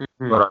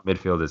 but our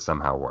midfield is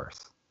somehow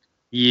worse.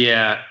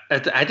 Yeah,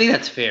 I think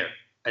that's fair.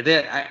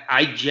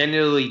 I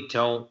genuinely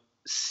don't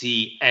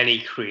see any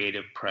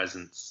creative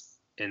presence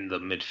in the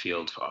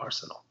midfield for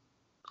Arsenal.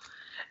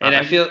 And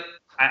I feel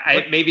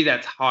maybe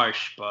that's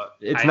harsh, but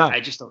it's not. I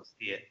just don't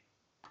see it.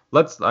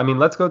 Let's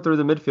go through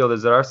the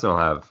midfielders that Arsenal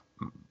have.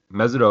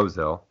 Mesut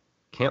Ozil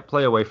can't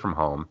play away from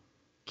home,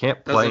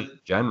 can't play in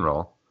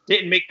general.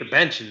 Didn't make the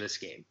bench in this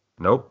game.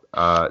 Nope.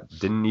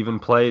 Didn't even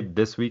play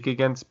this week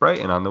against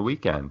Brighton on the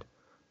weekend.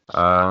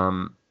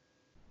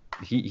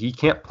 He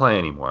can't play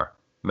anymore.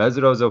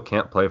 Mesut Ozil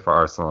can't play for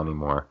Arsenal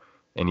anymore,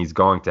 and he's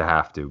going to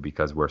have to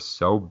because we're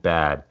so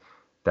bad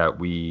that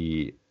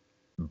we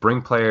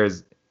bring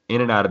players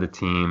in and out of the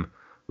team.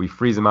 We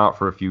freeze them out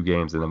for a few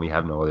games, and then we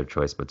have no other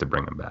choice but to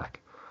bring them back.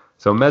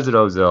 So Mesut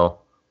Ozil,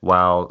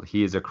 while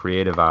he is a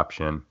creative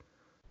option,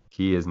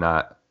 he is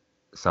not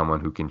someone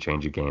who can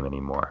change a game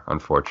anymore,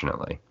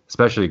 unfortunately,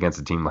 especially against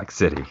a team like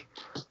City.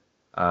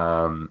 We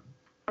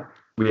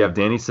have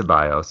Dani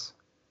Ceballos,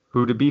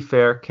 who, to be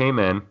fair, came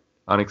in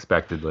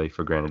unexpectedly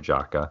for Granit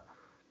Xhaka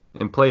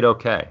and played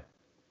okay.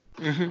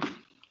 Mm-hmm.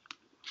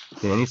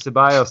 Dani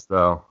Ceballos,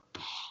 though,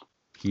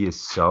 he is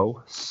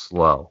so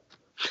slow.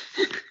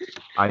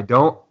 I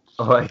don't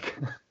like.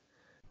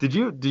 Do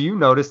you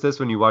notice this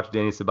when you watch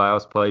Dani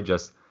Ceballos play?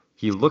 Just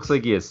he looks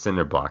like he has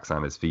cinder blocks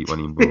on his feet when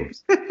he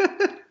moves.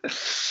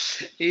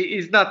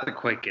 He's not the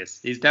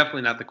quickest. He's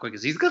definitely not the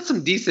quickest. He's got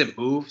some decent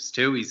moves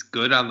too. He's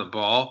good on the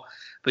ball,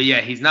 but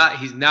yeah, he's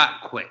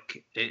not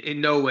quick.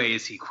 In no way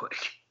is he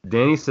quick.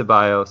 Dani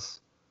Ceballos,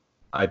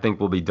 I think,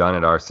 will be done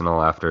at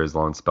Arsenal after his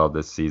loan spell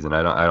this season.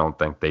 I don't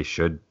think they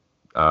should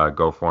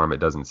go for him. It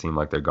doesn't seem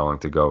like they're going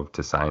to go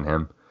to sign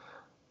him.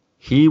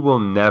 He will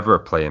never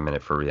play a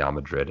minute for Real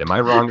Madrid. Am I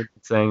wrong in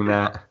saying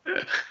that?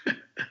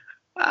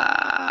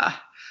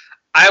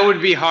 I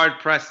would be hard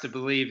pressed to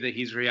believe that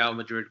he's Real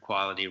Madrid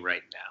quality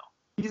right now.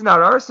 He's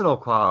not Arsenal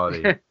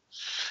quality.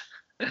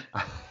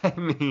 I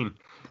mean,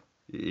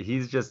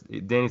 he's just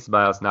Dani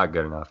Ceballos not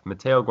good enough.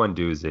 Matteo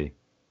Guendouzi.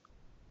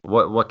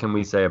 What can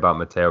we say about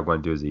Matteo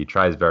Guendouzi? He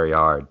tries very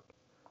hard.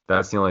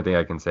 That's the only thing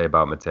I can say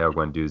about Matteo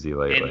Guendouzi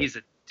lately. And he's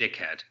a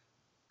dickhead.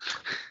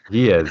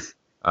 He is.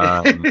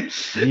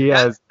 He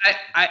has.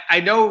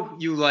 I know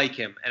you like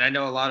him, and I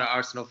know a lot of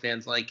Arsenal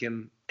fans like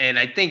him, and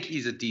I think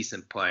he's a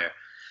decent player.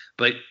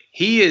 But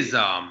he is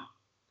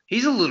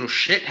he's a little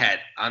shithead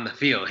on the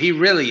field. He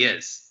really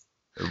is.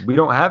 We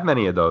don't have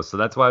many of those, so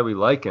that's why we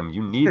like him.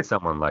 You need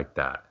someone like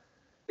that.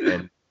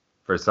 And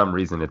for some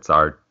reason, it's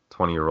our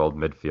 20-year-old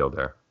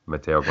midfielder,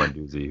 Matteo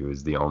Guendouzi, who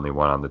is the only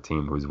one on the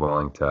team who's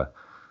willing to,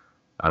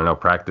 I don't know,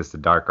 practice the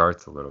dark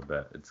arts a little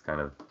bit. It's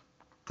kind of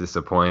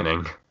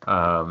disappointing.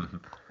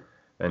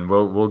 And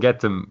we'll get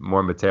to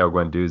more Matteo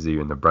Guendouzi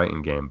in the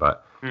Brighton game,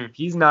 but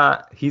he's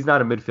not a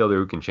midfielder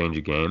who can change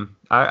a game.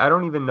 I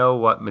don't even know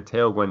what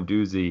Matteo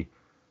Guendouzi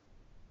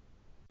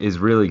is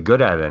really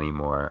good at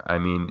anymore. I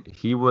mean,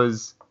 he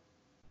was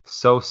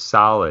so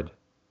solid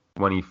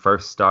when he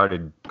first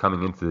started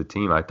coming into the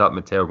team. I thought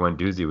Matteo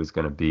Guendouzi was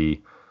going to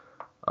be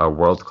a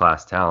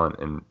world-class talent,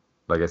 and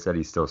like I said,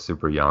 he's still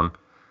super young,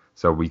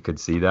 so we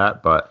could see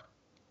that, but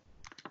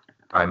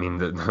I mean,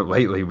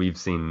 lately we've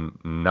seen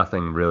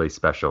nothing really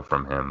special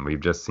from him.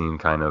 We've just seen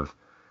kind of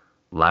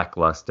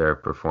lackluster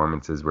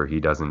performances where he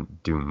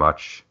doesn't do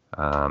much,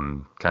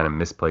 kind of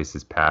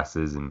misplaces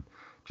passes and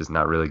just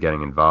not really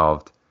getting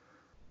involved.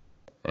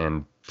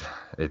 And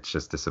it's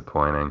just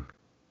disappointing.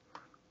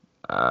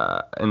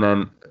 And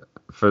then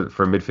for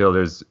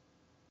midfielders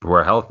who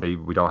are healthy,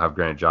 we don't have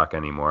Granit Xhaka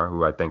anymore,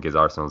 who I think is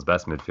Arsenal's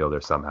best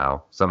midfielder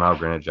somehow. Somehow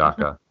Granit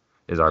Xhaka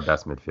is our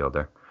best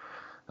midfielder.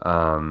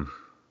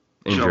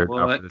 Injured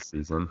out for the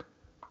season.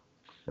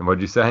 And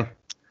what'd you say?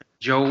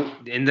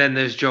 And then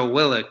there's Joe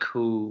Willock,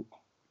 who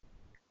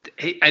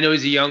I know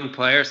he's a young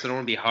player, so I don't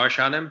want to be harsh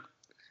on him.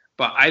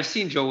 But I've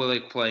seen Joe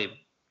Willock play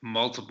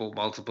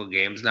multiple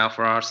games now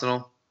for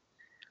Arsenal.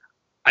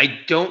 I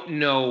don't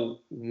know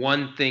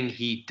one thing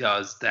he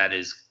does that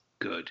is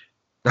good.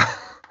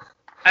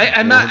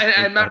 I'm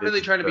not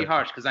really trying to be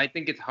harsh because I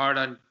think it's hard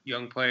on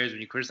young players when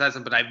you criticize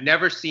them, but I've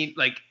never seen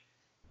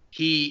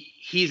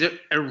he's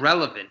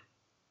irrelevant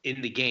in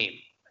the game,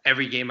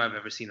 every game I've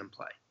ever seen him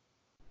play.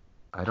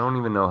 I don't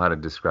even know how to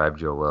describe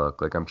Joe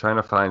Willock. I'm trying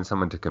to find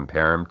someone to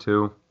compare him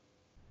to,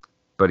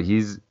 but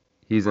he's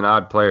an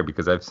odd player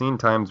because I've seen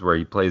times where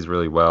he plays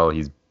really well.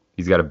 He's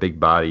got a big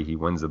body. He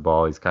wins the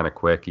ball. He's kind of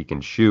quick. He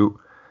can shoot.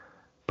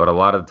 But a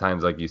lot of the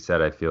times, like you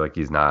said, I feel like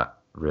he's not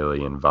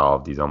really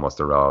involved. He's almost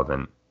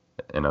irrelevant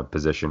in a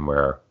position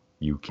where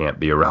you can't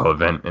be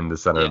irrelevant in the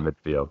center of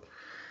midfield.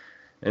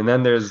 And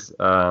then there's,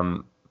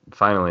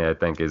 finally, I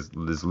think, is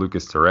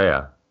Lucas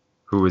Torreira,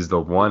 who is the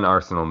one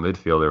Arsenal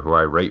midfielder who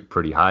I rate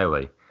pretty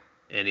highly.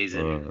 And he's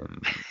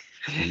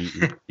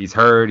he's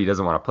hurt. He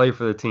doesn't want to play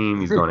for the team.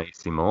 He's going to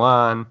AC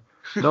Milan.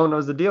 No one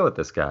knows the deal with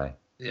this guy.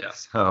 Yeah.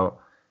 So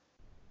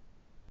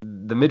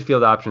the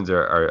midfield options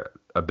are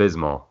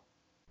abysmal.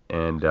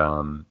 And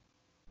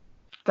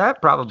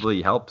that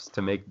probably helps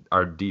to make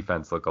our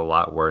defense look a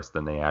lot worse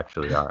than they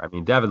actually are. I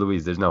mean, David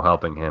Luiz, there's no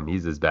helping him.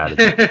 He's as bad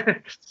as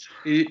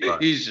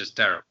he's just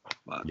terrible.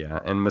 Yeah,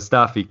 and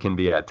Mustafi can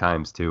be at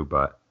times too,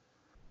 but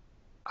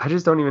I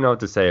just don't even know what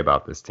to say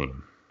about this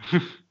team.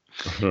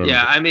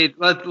 Yeah, I mean,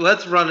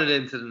 let's run it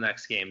into the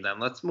next game then.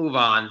 Let's move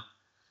on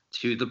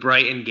to the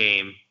Brighton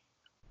game.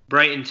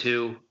 Brighton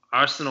 2,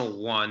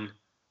 Arsenal 1.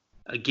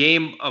 A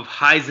game of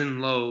highs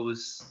and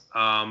lows.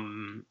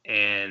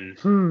 And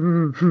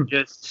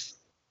just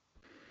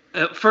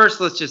first,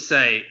 let's just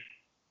say,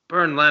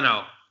 Bernd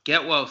Leno,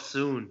 get well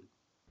soon.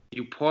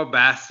 You poor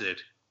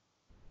bastard.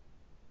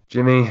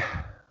 Jimmy,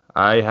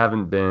 I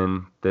haven't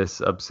been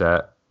this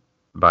upset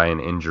by an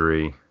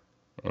injury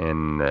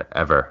in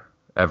ever.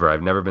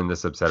 I've never been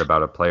this upset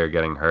about a player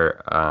getting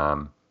hurt.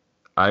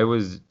 I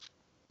was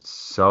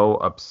so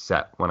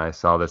upset when I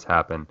saw this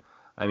happen.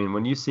 I mean,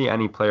 when you see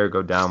any player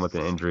go down with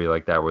an injury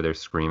like that where they're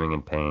screaming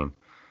in pain,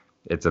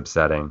 it's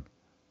upsetting.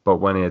 But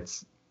when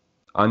it's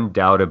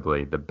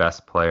undoubtedly the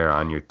best player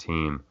on your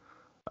team,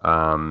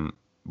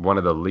 one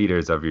of the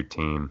leaders of your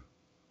team,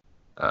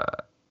 uh,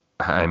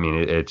 I mean,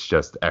 it's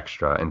just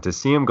extra. And to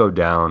see him go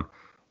down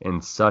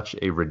in such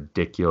a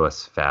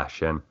ridiculous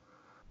fashion,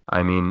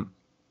 I mean,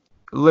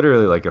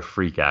 literally like a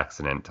freak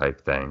accident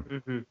type thing.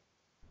 Mm-hmm.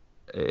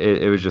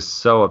 It was just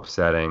so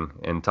upsetting.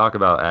 And talk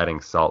about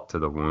adding salt to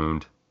the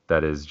wound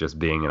that is just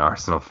being an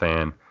Arsenal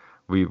fan.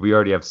 We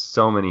already have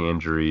so many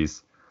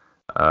injuries.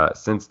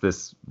 Since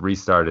this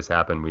restart has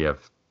happened, we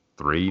have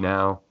 3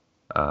 now,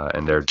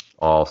 and they're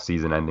all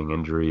season-ending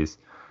injuries.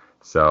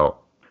 So,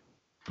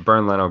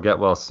 Bernd Leno, get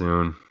well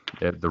soon.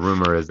 The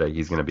rumor is that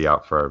he's going to be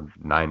out for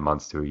 9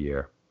 months to a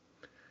year.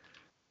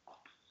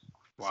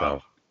 Wow,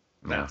 so,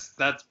 yeah.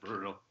 That's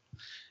brutal.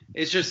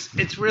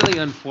 It's really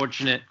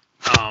unfortunate.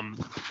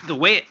 The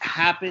way it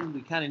happened,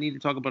 we kind of need to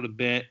talk about a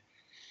bit.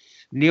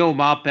 Neil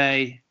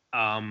Maupay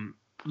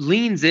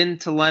leans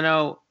into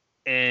Leno,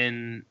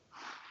 and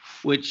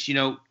which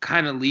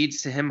kind of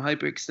leads to him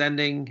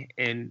hyperextending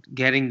and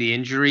getting the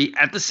injury.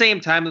 At the same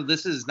time,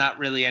 this is not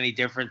really any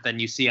different than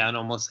you see on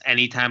almost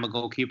any time a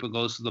goalkeeper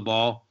goes to the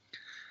ball.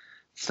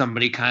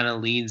 Somebody kind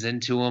of leans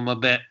into him a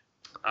bit.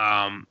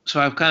 So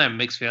I've kind of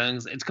mixed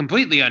feelings. It's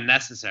completely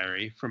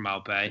unnecessary for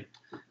Maupay,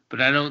 but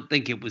I don't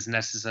think it was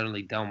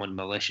necessarily done with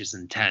malicious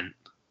intent.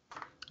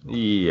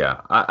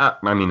 Yeah,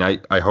 I mean,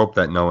 I hope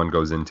that no one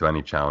goes into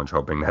any challenge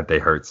hoping that they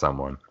hurt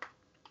someone.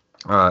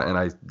 And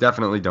I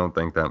definitely don't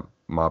think that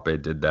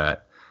Maupay did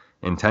that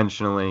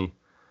intentionally.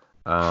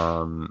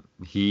 Bernd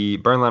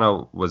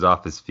Leno was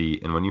off his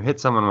feet, and when you hit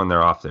someone when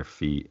they're off their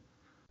feet,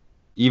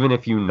 even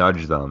if you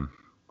nudge them,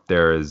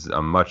 there is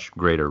a much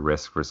greater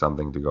risk for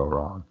something to go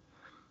wrong.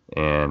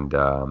 And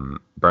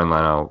Bernd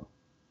Leno,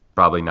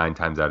 probably 9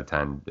 times out of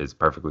 10, is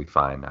perfectly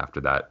fine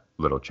after that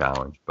little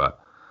challenge. But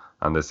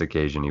on this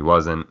occasion, he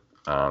wasn't.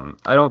 I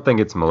don't think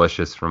it's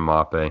malicious from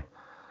Maupay.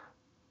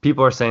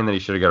 People are saying that he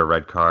should have got a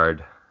red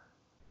card.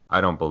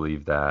 I don't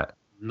believe that.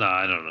 No,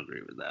 I don't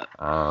agree with that.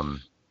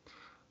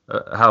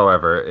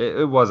 However,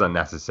 it was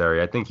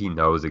unnecessary. I think he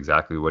knows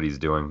exactly what he's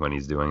doing when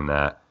he's doing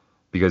that.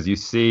 Because you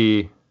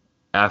see,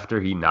 after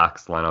he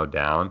knocks Leno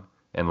down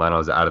and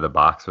Leno's out of the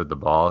box with the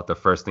ball, the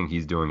first thing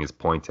he's doing is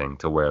pointing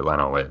to where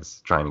Leno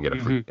is, trying to get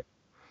a free kick.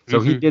 So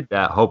he did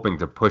that hoping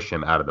to push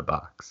him out of the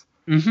box.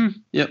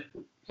 Yep.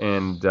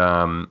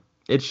 And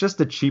it's just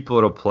a cheap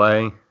little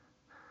play.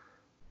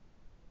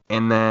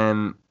 And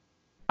then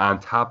on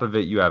top of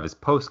it, you have his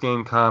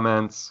post-game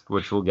comments,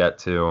 which we'll get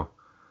to.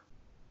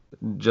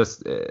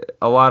 Just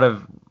a lot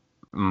of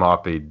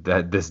Maupay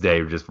that this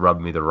day just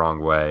rubbed me the wrong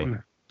way.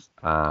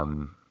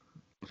 And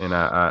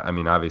I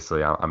mean,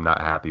 obviously, I'm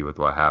not happy with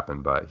what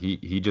happened, but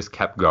he just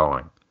kept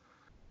going.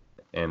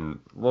 And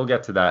we'll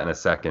get to that in a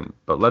second.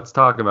 But let's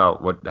talk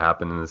about what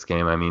happened in this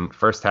game. I mean,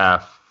 first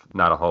half,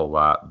 not a whole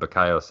lot.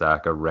 Bukayo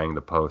Saka rang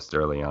the post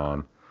early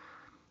on.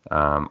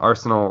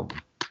 Arsenal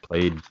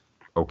played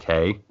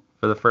okay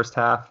for the first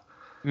half.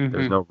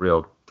 There's no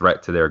real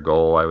threat to their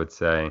goal, I would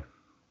say.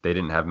 They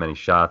didn't have many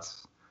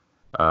shots,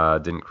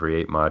 didn't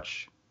create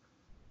much.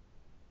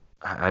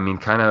 I mean,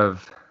 kind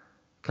of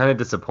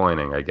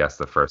disappointing, I guess,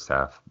 the first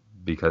half,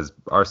 because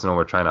Arsenal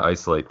were trying to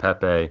isolate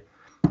Pepe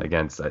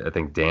against, I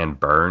think, Dan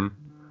Burn,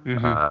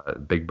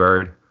 Big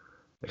Bird.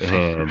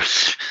 And,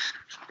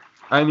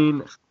 I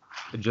mean,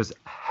 just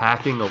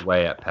hacking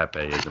away at Pepe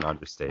is an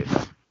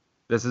understatement.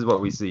 This is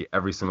what we see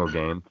every single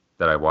game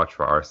that I watch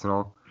for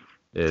Arsenal,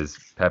 is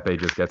Pepe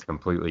just gets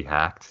completely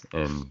hacked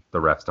and the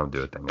refs don't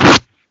do a thing.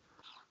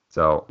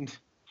 So,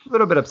 a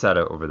little bit upset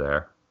over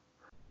there.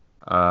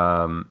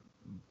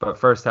 But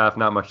first half,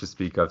 not much to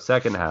speak of.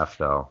 Second half,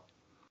 though,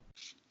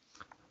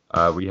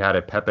 we had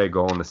a Pepe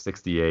goal in the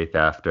 68th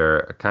after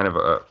a kind of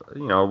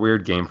a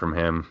weird game from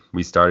him.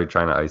 We started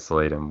trying to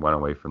isolate him, went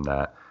away from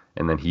that,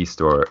 and then he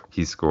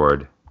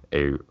scored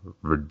a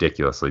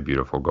ridiculously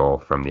beautiful goal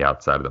from the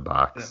outside of the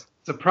box.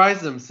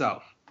 Surprised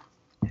himself.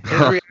 His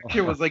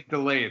reaction was like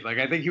delayed. Like,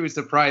 I think he was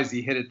surprised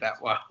he hit it that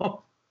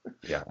well.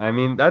 Yeah, I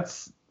mean,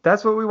 that's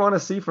what we want to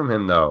see from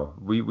him, though.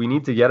 We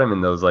need to get him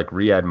in those like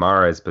Riyad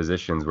Mahrez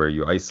positions where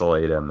you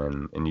isolate him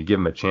and you give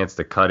him a chance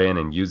to cut in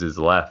and use his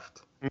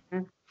left.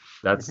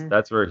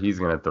 That's where he's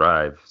going to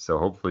thrive. So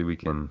hopefully we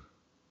can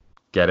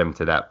get him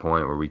to that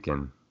point where we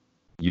can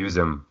use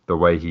him the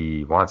way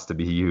he wants to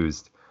be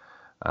used.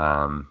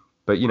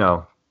 But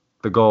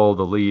the goal,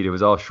 the lead, it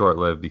was all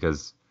short-lived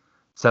because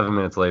 7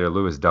 minutes later,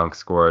 Lewis Dunk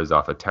scores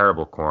off a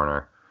terrible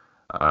corner,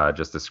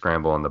 just a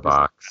scramble in the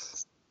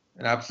box.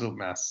 An absolute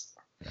mess.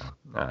 Yeah.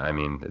 I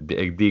mean,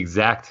 the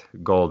exact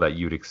goal that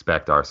you'd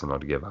expect Arsenal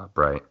to give up,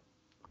 right?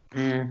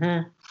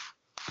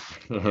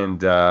 Mm-hmm.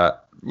 And,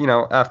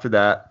 after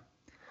that,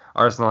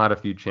 Arsenal had a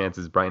few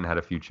chances, Brighton had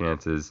a few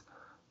chances.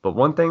 But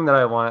one thing that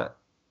I want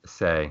to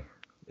say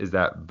is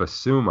that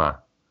Basuma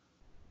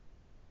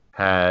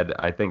had,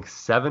 I think,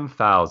 7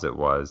 fouls it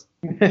was,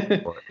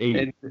 or 8.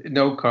 And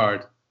no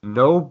card.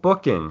 No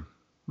booking.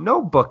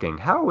 No booking.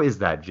 How is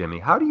that, Jimmy?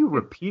 How do you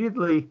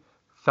repeatedly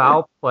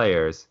foul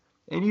players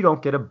and you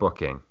don't get a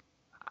booking?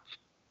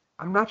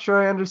 I'm not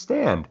sure I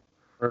understand.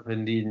 Or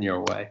indeed in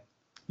your way.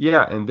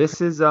 Yeah, and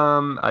this is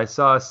I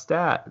saw a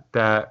stat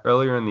that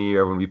earlier in the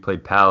year when we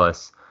played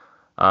Palace,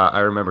 I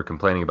remember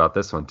complaining about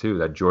this one too,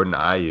 that Jordan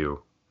Ayew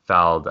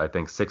fouled, I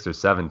think, 6 or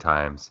 7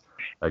 times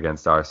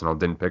against Arsenal,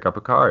 didn't pick up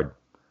a card.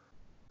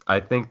 I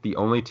think the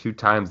only 2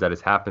 times that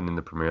has happened in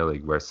the Premier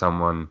League where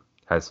someone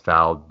has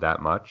fouled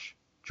that much,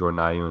 Jordan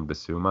Ayew and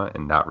Basuma,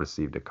 and not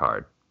received a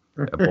card,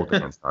 both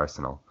against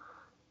Arsenal.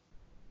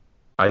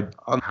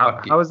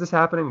 How is this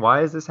happening?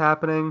 Why is this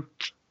happening?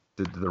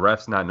 Did the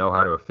refs not know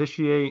how to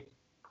officiate?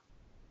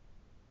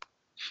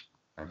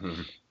 I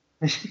mean,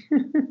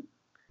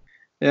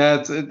 yeah,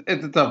 it's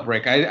a tough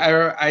break.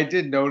 I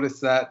did notice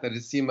that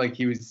it seemed like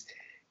he was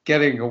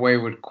getting away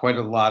with quite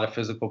a lot of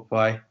physical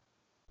play,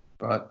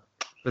 but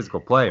physical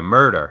play,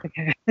 murder,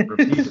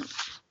 repeated.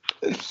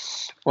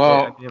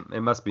 Well,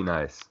 it must be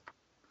nice.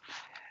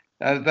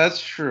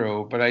 That's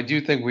true, but I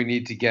do think we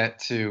need to get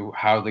to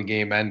how the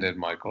game ended,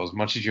 Michael. As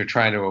much as you're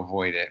trying to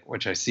avoid it,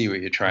 which I see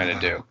what you're trying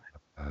to do.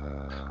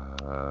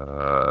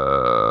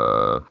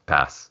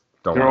 Pass.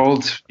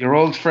 Your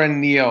old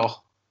friend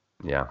Neil.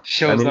 Yeah.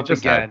 Shows up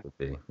again.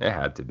 It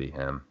had to be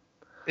him.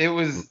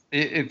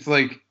 It's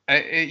like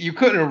you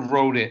couldn't have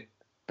wrote it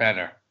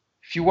better.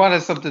 If you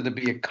wanted something to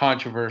be a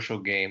controversial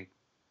game,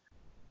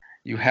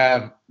 you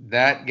have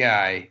that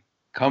guy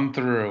come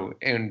through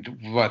and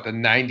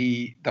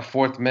the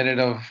fourth minute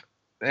of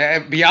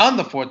beyond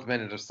the 4th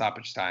minute of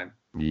stoppage time.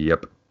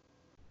 Yep.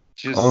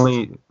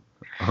 Only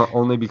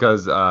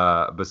because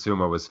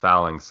Basuma was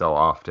fouling so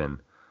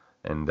often,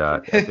 and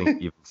I think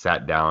he even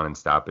sat down in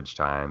stoppage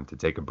time to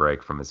take a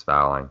break from his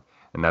fouling,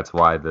 and that's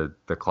why the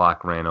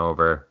clock ran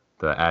over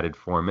the added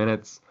 4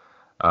 minutes.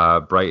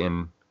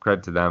 Brighton,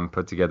 credit to them,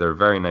 put together a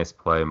very nice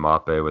play.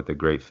 Maupay with a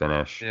great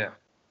finish. Yeah.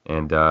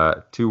 And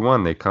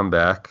 2-1, they come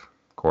back.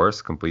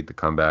 Course, complete the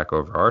comeback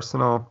over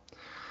Arsenal.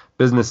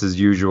 Business as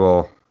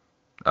usual.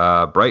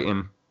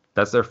 Brighton,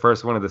 that's their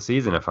first win of the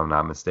season, if I'm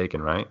not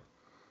mistaken, right?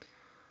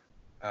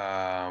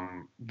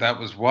 That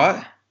was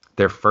what?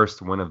 Their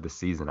first win of the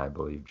season, I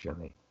believe,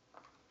 Jimmy.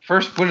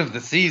 First win of the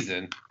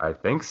season? I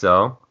think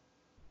so.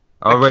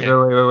 Oh, wait. No.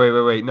 What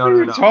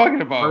are you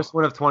talking about? First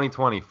win of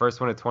 2020.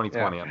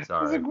 Yeah. I'm sorry.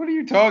 I was like, what are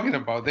you talking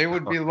about? They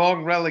would be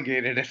long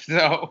relegated if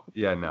so.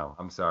 Yeah, no,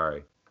 I'm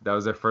sorry. That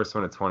was their first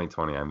win of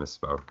 2020. I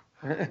misspoke.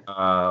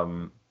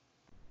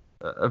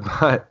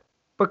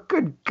 But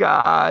good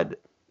God,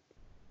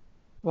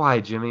 why,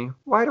 Jimmy?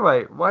 Why do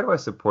I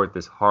support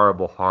this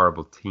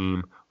horrible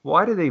team?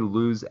 Why do they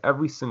lose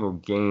every single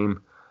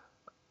game?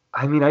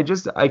 I mean, I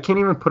can't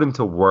even put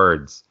into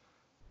words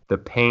the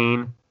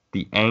pain,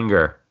 the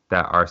anger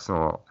that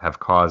Arsenal have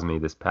caused me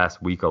this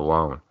past week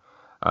alone.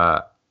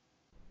 I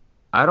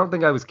don't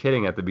think I was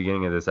kidding at the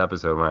beginning of this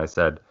episode when I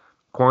said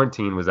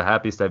quarantine was the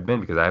happiest I've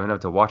been because I haven't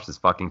had to watch this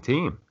fucking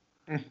team.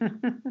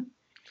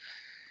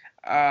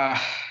 I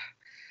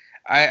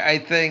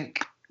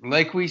think,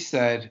 like we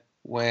said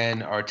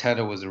when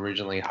Arteta was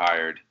originally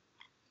hired,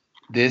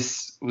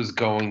 this was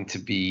going to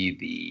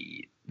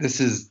be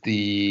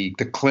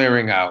the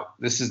clearing out.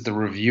 This is the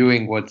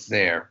reviewing what's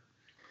there.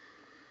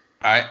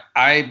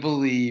 I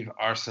believe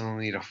Arsenal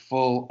need a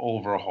full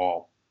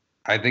overhaul.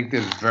 I think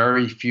there's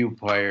very few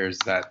players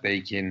that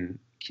they can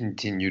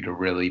continue to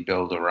really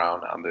build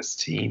around on this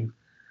team.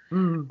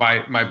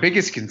 My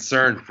biggest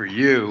concern for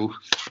you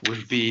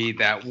would be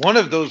that one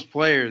of those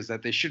players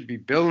that they should be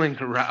building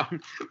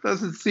around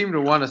doesn't seem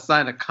to want to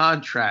sign a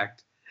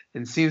contract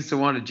and seems to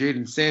want to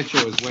Jadon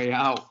Sancho his way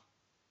out.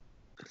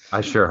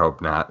 I sure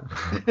hope not.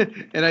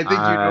 And I think you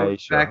know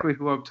exactly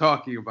who I'm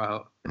talking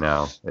about.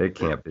 No, it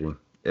can't be.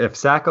 If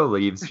Sacco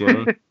leaves,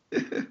 Jimmy,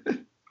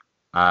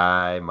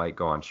 I might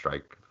go on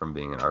strike from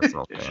being an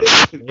Arsenal fan.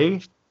 If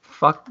they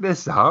fuck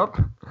this up,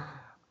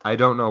 I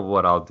don't know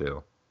what I'll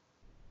do.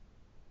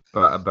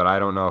 But I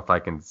don't know if I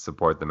can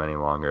support them any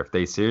longer. If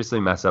they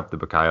seriously mess up the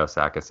Bukayo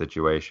Saka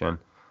situation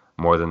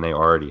more than they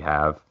already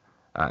have,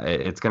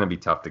 it's going to be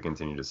tough to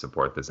continue to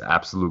support this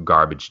absolute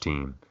garbage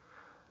team.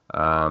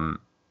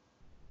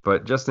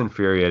 But just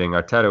infuriating.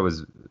 Arteta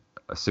was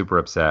super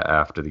upset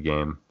after the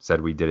game,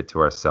 said we did it to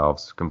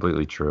ourselves.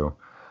 Completely true.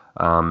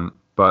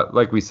 But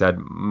like we said,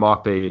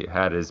 Maupay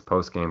had his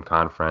post-game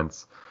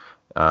conference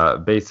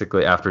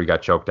basically after he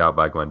got choked out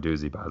by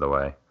Guendouzi, by the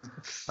way.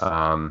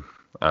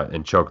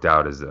 And choked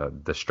out is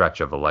the stretch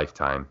of a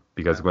lifetime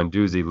because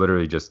Guendouzi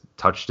literally just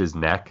touched his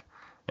neck,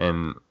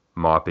 and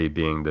Maupay,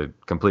 being the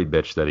complete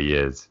bitch that he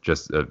is,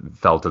 just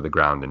fell to the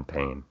ground in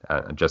pain,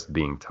 just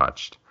being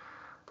touched,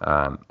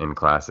 in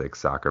classic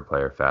soccer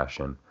player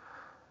fashion.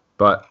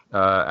 But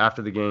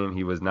after the game,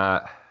 he was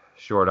not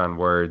short on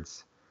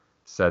words,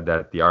 said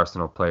that the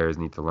Arsenal players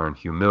need to learn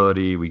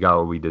humility. We got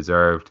what we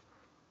deserved.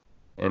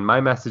 And my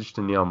message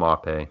to Neal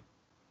Maupay,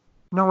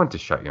 no one to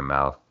shut your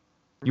mouth.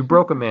 You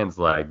broke a man's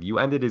leg. You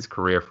ended his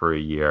career for a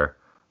year,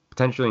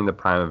 potentially in the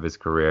prime of his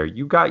career.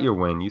 You got your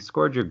win. You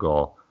scored your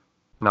goal.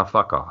 Now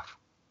fuck off.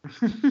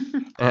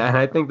 And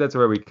I think that's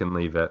where we can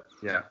leave it.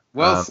 Yeah,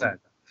 well said.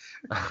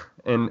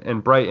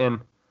 And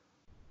Brighton,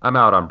 I'm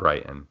out on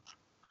Brighton.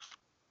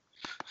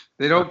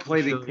 They don't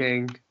play the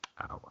king.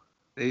 Ow.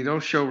 They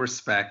don't show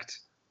respect.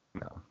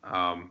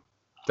 No.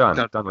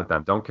 Done with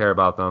them. Don't care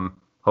about them.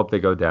 Hope they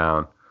go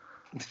down.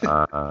 Me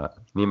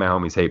and my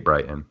homies hate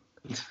Brighton.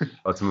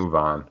 Let's move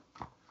on.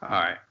 All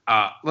right.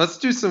 Let's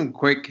do some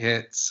quick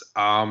hits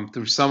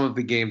through some of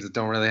the games that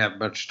don't really have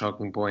much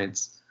talking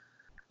points.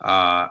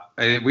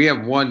 We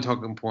have one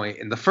talking point.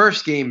 In the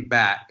first game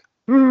back,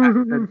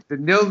 the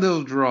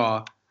 0-0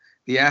 draw,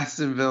 the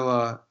Aston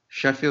Villa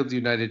Sheffield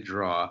United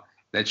draw,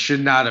 that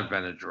should not have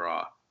been a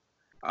draw.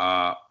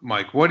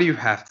 Mike, what do you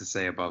have to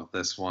say about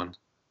this one?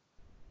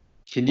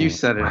 Can you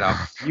set it up?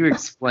 Can you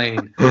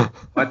explain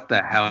what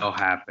the hell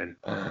happened?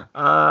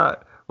 Well,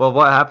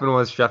 what happened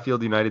was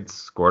Sheffield United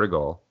scored a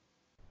goal,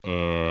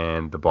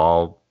 and the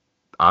ball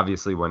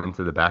obviously went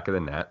into the back of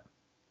the net.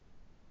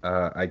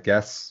 I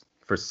guess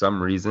for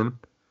some reason,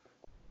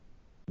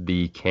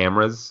 the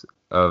cameras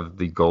of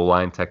the goal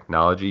line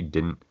technology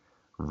didn't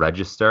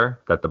register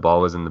that the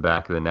ball was in the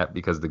back of the net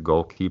because the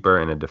goalkeeper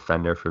and a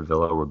defender for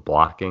Villa were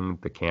blocking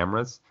the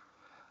cameras.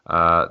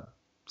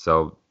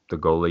 So the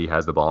goalie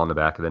has the ball in the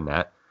back of the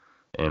net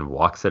and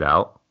walks it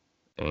out,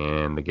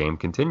 and the game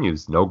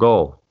continues. No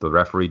goal. The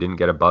referee didn't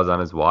get a buzz on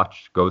his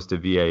watch. Goes to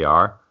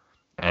VAR.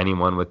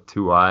 Anyone with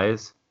two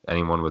eyes,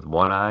 anyone with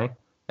one eye,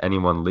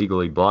 anyone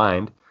legally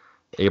blind,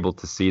 able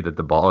to see that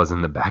the ball is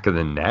in the back of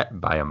the net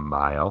by a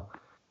mile.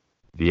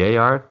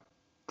 VAR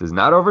does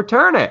not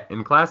overturn it.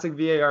 In classic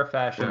VAR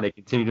fashion, They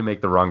continue to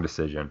make the wrong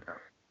decision.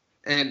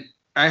 And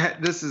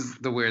this is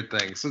the weird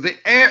thing. So the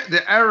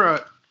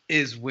error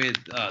is with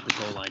the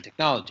goal line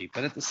technology,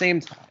 but at the same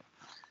time,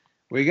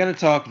 we're going to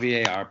talk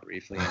VAR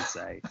briefly and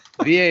say,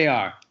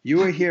 VAR,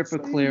 you are here for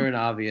clear and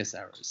obvious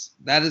errors.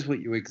 That is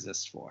what you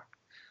exist for.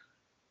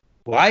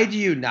 Why do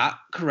you not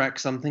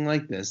correct something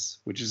like this,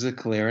 which is a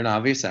clear and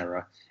obvious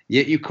error,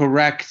 yet you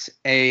correct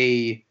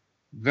a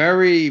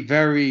very,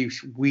 very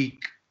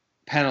weak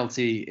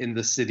penalty in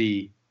the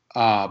City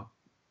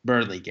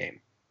Burnley game?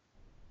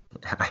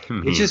 I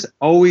mean, it just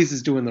always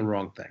is doing the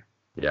wrong thing.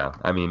 Yeah,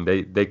 I mean,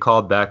 they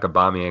called back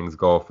Aubameyang's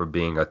goal for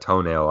being a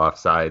toenail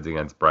offsides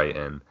against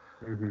Brighton,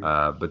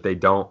 but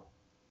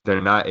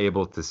they're not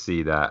able to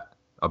see that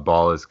a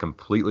ball is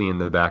completely in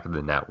the back of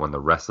the net when the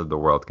rest of the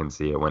world can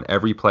see it, when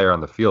every player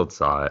on the field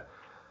saw it.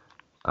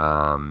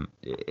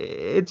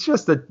 It's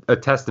just a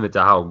testament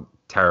to how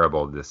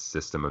terrible this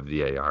system of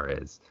VAR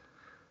is.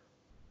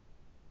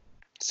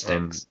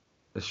 Stinks.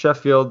 And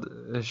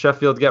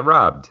Sheffield get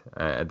robbed.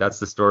 That's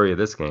the story of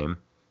this game.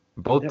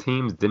 Both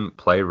teams didn't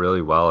play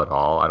really well at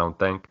all, I don't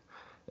think.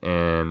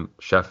 And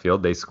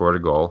Sheffield, they scored a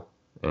goal,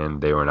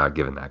 and they were not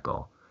given that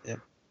goal. Yep.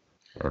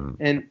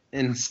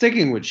 And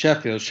sticking with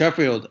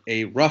Sheffield,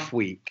 a rough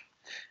week.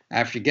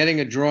 After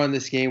getting a draw in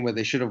this game where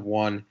they should have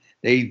won,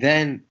 they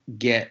then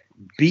get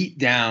beat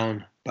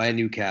down by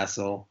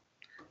Newcastle.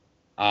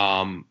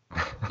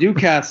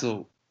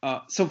 Newcastle.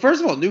 So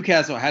first of all,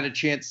 Newcastle had a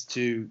chance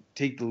to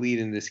take the lead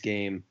in this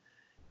game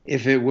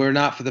if it were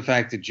not for the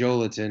fact that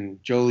Joelinton,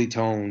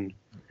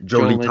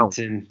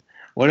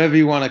 whatever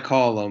you want to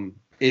call him,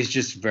 is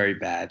just very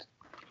bad.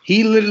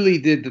 He literally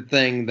did the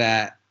thing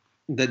that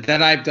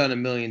I've done a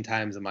million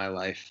times in my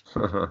life,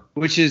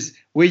 which is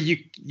where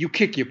you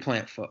kick your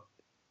plant foot.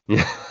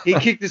 Yeah. He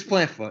kicked his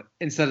plant foot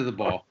instead of the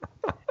ball,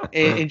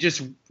 and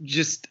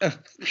just a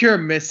pure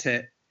miss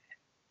hit.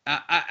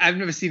 I've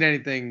never seen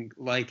anything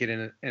like it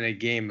in a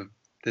game of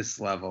this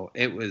level.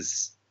 It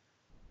was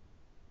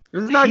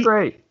not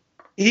great.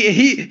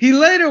 He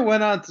later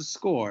went on to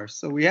score,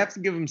 so we have to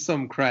give him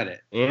some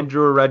credit. And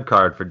drew a red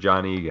card for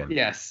John Egan.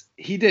 Yes,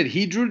 he did.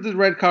 He drew the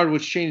red card,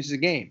 which changed the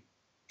game.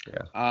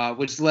 Yeah.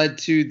 Which led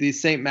to the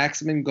St.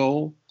 Maximin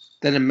goal,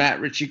 then a Matt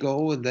Ritchie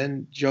goal, and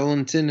then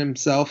Joelinton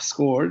himself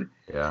scored.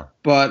 Yeah.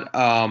 But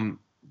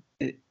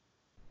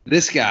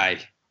this guy,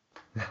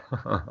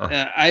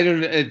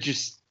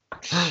 just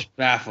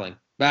baffling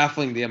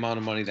the amount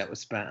of money that was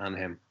spent on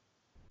him.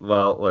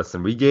 Well,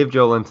 listen, we gave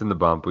Joelinton the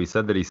bump. We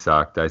said that he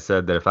sucked. I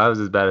said that if I was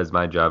as bad as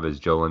my job as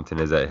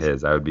Joelinton is at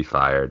his, I would be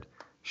fired.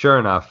 Sure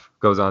enough,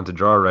 goes on to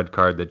draw a red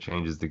card that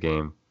changes the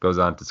game. Goes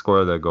on to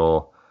score the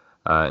goal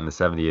in the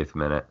 78th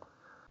minute.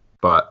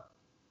 But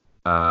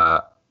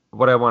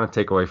what I want to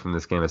take away from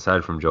this game,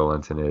 aside from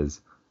Joelinton,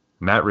 is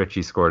Matt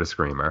Ritchie scored a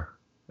screamer.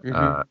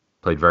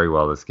 Played very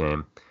well this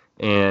game.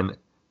 And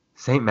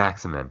St.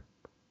 Maximin,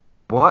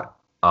 what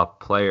a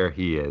player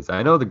he is.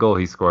 I know the goal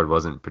he scored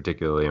wasn't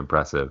particularly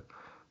impressive,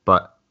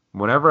 but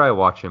whenever I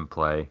watch him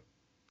play,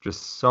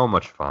 just so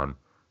much fun.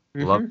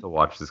 Love Hmm. to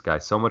watch this guy.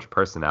 So much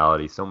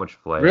personality, so much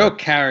Real flair.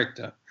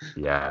 character.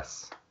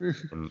 Yes.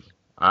 And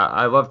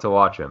I love to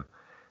watch him.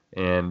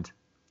 And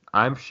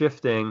I'm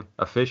shifting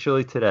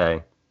officially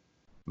today.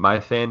 My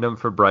fandom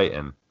for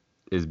Brighton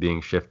is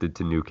being shifted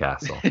to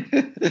Newcastle.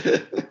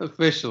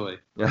 Officially.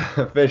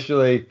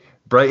 Officially,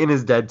 Brighton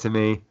is dead to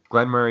me.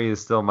 Glenn Murray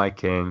is still my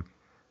king,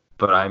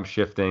 but I'm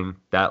shifting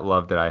that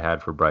love that I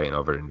had for Brighton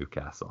over to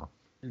Newcastle.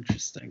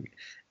 Interesting.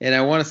 And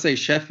I want to say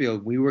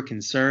Sheffield, we were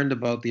concerned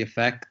about the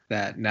effect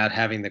that not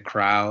having the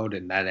crowd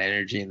and that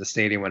energy in the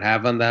stadium would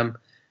have on them.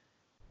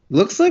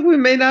 Looks like we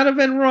may not have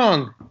been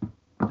wrong.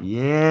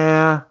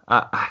 Yeah,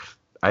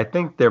 I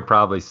think they're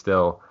probably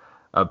still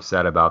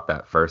upset about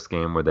that first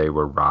game where they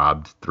were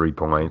robbed 3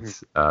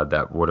 points.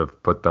 That would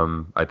have put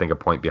them, I think, a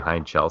point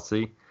behind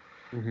Chelsea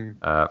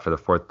Mm-hmm. for the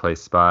fourth place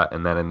spot.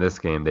 And then in this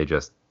game, they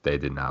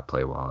did not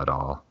play well at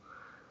all.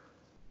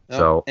 No,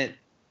 So and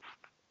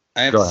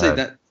I have go to say ahead.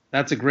 that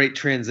that's a great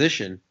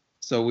transition.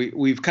 So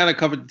we've kind of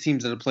covered the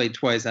teams that have played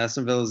twice.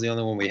 Aston Villa is the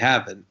only one we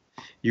haven't.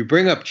 You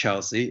bring up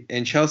Chelsea,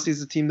 and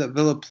Chelsea's a team that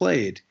Villa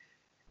played,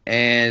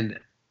 and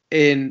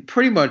in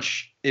pretty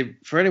much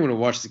for anyone who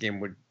watched the game,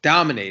 were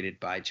dominated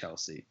by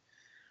Chelsea.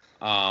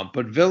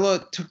 But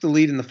Villa took the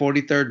lead in the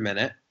 43rd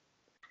minute,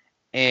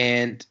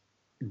 and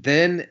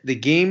then the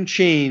game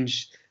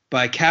changed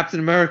by Captain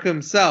America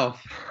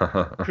himself.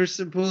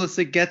 Christian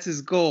Pulisic gets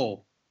his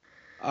goal.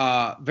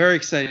 Very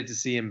excited to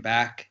see him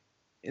back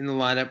in the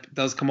lineup.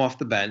 Does come off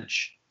the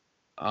bench.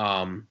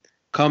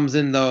 Comes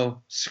in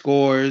though,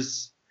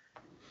 scores,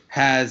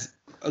 has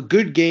a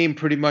good game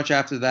pretty much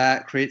after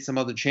that. Creates some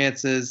other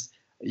chances.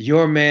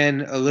 Your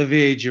man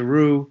Olivier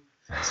Giroud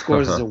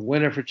scores as a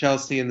winner for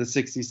Chelsea in the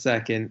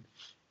 62nd.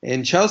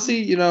 And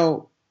Chelsea,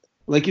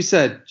 like you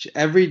said,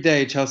 every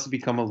day Chelsea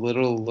become a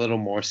little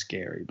more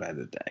scary by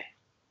the day.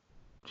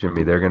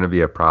 Jimmy, they're going to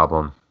be a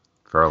problem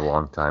for a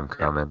long time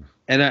coming.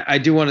 And I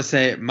do want to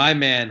say, my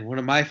man, one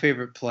of my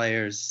favorite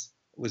players,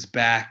 was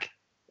back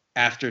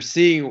after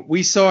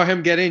we saw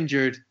him get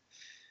injured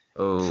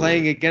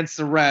playing Oh, against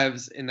the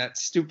Revs in that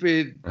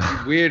stupid,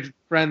 weird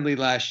friendly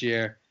last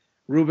year.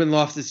 Ruben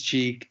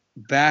Loftus-Cheek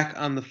back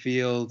on the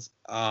field.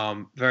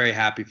 Very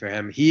happy for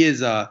him. He's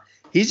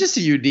just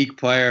a unique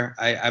player.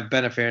 I've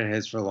been a fan of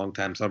his for a long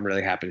time, so I'm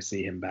really happy to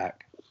see him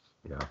back.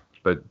 yeah.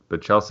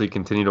 But Chelsea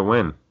continue to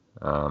win.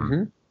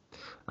 Mm-hmm.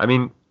 I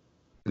mean,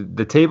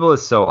 the table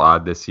is so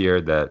odd this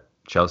year that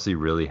Chelsea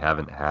really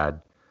haven't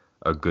had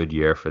a good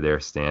year for their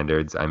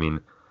standards. I mean,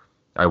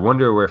 I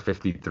wonder where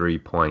 53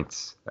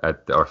 points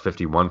or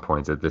 51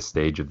 points at this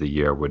stage of the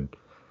year would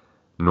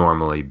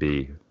normally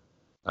be,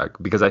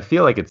 because I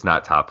feel like it's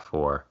not top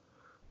four.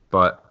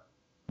 But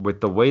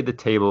with the way the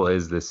table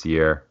is this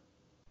year,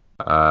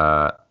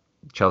 uh,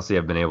 Chelsea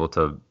have been able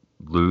to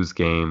lose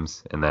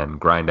games and then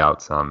grind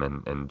out some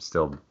and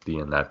still be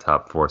in that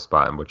top four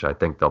spot, in which I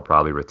think they'll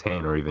probably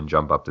retain or even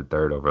jump up to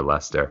third over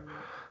Leicester.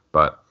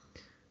 But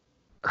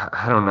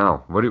I don't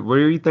know. Where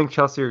do you think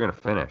Chelsea are going to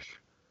finish?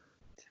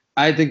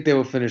 I think they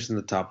will finish in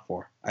the top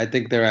four. I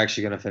think they're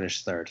actually going to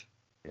finish third.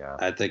 Yeah,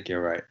 I think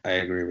you're right. I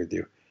agree with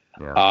you.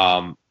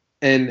 yeah.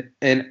 And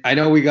I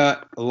know we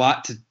got a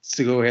lot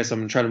to go here, so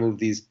I'm gonna try to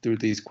move through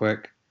these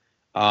quick.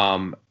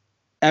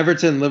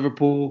 Everton,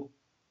 Liverpool,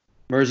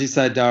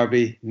 Merseyside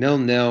derby,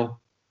 0-0.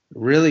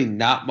 Really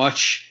not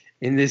much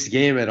in this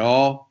game at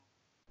all.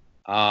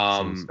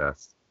 Seems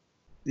best.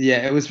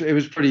 Yeah, it was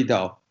pretty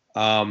dull.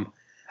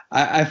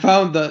 I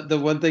found the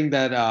one thing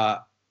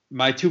that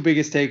my two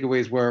biggest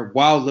takeaways were: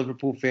 while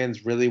Liverpool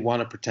fans really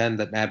want to pretend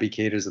that Naby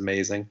Keita's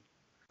amazing.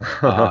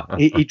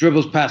 He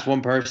dribbles past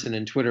one person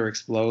and Twitter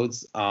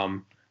explodes.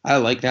 I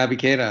like Naby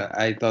Keita.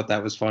 I thought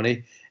that was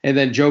funny. And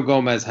then Joe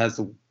Gomez has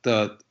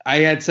I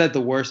had said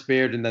the worst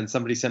beard, and then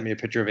somebody sent me a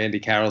picture of Andy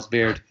Carroll's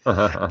beard.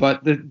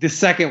 But the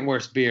second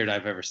worst beard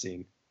I've ever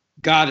seen.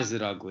 God, is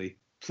it ugly.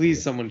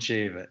 Please, someone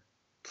shave it.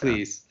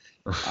 Please.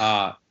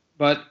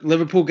 But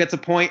Liverpool gets a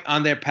point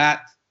on their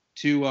path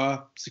to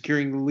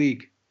securing the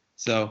league.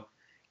 So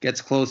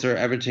gets closer.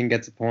 Everton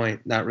gets a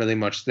point. Not really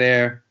much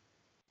there.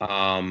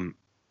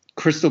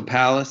 Crystal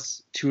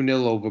Palace 2-0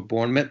 over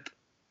Bournemouth.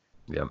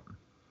 Yep.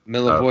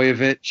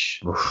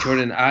 Milivojevic,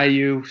 Jordan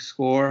Ayew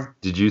score.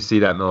 Did you see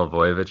that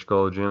Milivojevic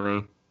goal,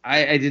 Jimmy?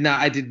 I did not.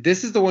 I did.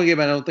 This is the one game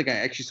I don't think I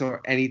actually saw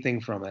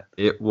anything from it.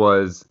 It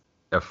was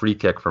a free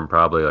kick from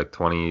probably like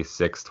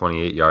 26,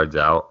 28 yards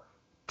out.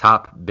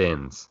 Top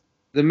bins.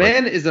 The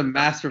man is a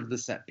master of the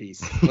set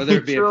piece. Whether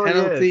it be a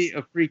penalty,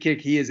 a free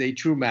kick, he is a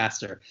true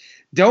master.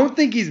 Don't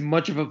think he's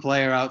much of a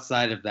player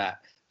outside of that.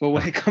 But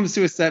when it comes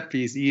to a set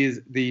piece, he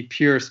is the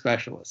pure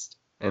specialist.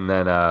 And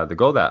then the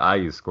goal that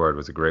Ayew scored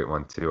was a great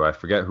one, too. I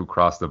forget who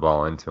crossed the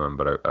ball into him,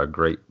 but a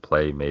great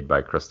play made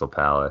by Crystal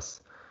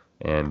Palace.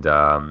 And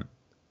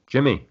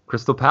Jimmy,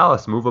 Crystal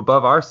Palace move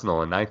above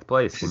Arsenal in ninth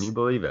place. Can you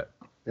believe it?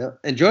 Yeah.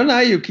 And Jordan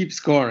Ayew keeps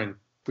scoring.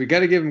 We got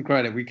to give him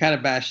credit. We kind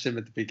of bashed him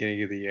at the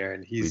beginning of the year,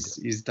 and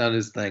he's done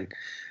his thing.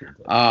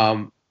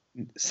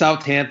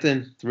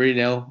 Southampton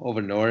 3-0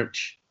 over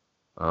Norwich.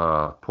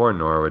 Poor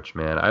Norwich,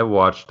 man. I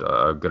watched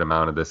a good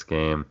amount of this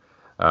game.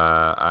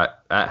 At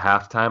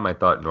halftime, I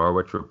thought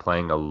Norwich were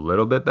playing a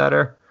little bit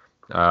better.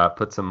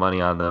 Put some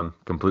money on them,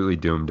 completely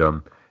doomed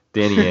them.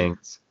 Danny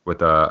Ings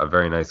with a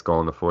very nice goal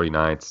in the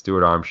 49th.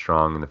 Stuart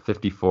Armstrong in the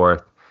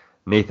 54th.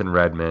 Nathan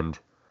Redmond.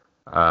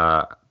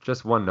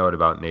 Just one note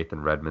about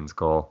Nathan Redmond's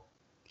goal.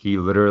 He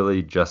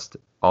literally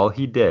all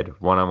he did,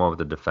 one-on-one with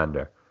the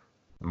defender,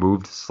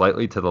 moved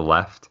slightly to the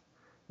left,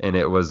 and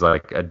it was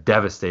like a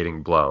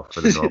devastating blow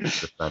for the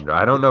Norwich defender.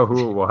 I don't know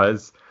who it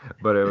was,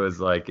 but it was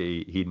like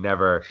he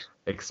never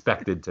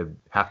expected to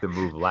have to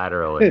move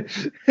laterally.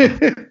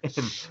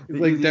 It's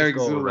like Derek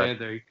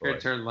Zoolander. He could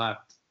turn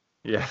left.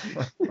 Yeah.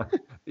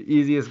 The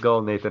easiest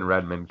goal Nathan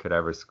Redmond could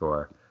ever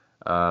score.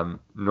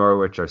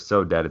 Norwich are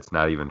so dead it's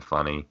not even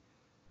funny.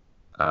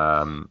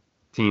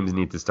 Teams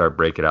need to start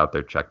breaking out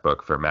their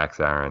checkbook for Max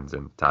Aarons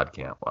and Todd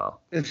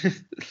Cantwell.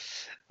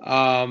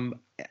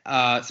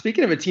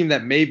 Speaking of a team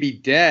that may be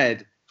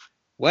dead,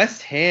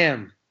 West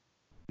Ham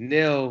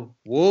 0,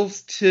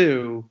 Wolves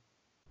 2.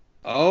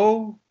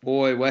 Oh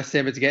boy, West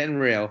Ham, it's getting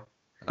real.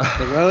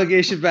 The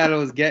relegation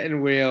battle is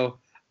getting real.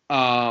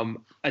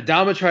 Adama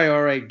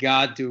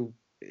Traore,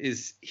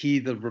 is he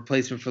the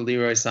replacement for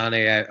Leroy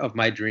Sané of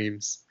my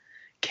dreams?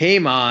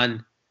 Came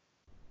on,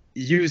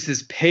 used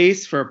his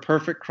pace for a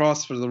perfect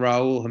cross for the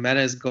Raul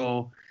Jimenez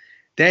goal,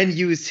 then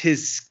used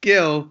his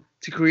skill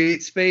to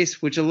create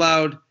space, which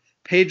allowed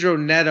Pedro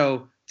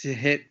Neto to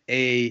hit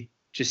a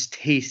just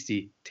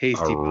tasty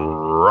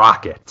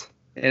rocket,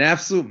 an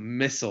absolute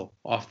missile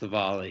off the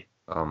volley.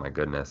 Oh my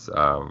goodness,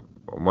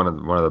 one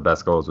of the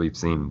best goals we've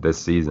seen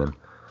this season.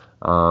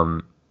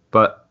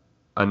 But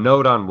a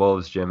note on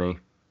Wolves, Jimmy.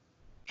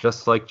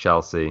 Just like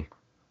Chelsea,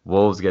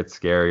 Wolves get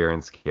scarier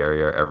and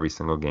scarier every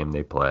single game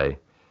they play.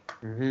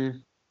 Mm-hmm.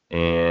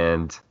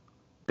 And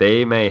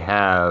they may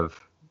have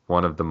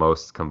one of the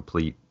most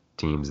complete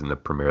teams in the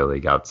Premier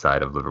League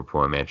outside of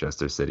Liverpool and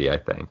Manchester City, I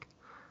think.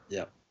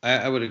 Yeah,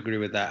 I would agree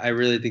with that. I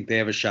really think they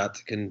have a shot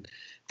to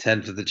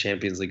contend for the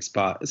Champions League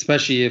spot,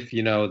 especially if,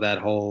 that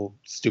whole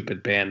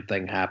stupid ban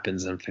thing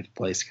happens and fifth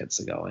place gets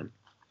to go in.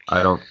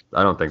 I don't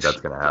think that's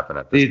going to happen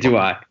at this point. Neither do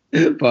I,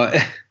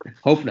 but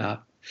hope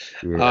not.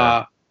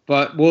 Yeah.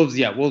 But Wolves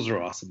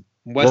are awesome.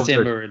 West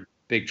Ham are in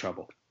big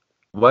trouble.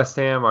 West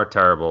Ham are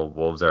terrible.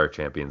 Wolves are a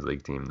Champions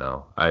League team,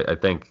 though. I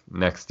think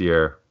next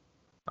year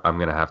I'm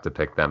going to have to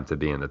pick them to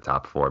be in the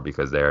top 4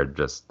 because they're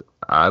just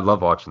 – I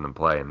love watching them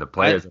play. And the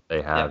players that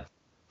they have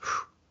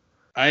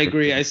 – I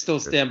agree. I still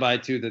stand by,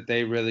 too, that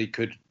they really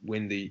could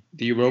win the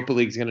Europa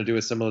League is going to do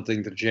a similar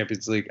thing to the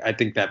Champions League. I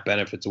think that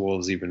benefits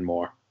Wolves even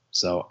more.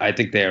 So I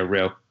think they are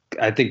real.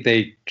 I think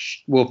they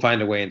will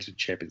find a way into the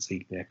Champions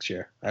League next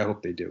year. I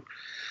hope they do.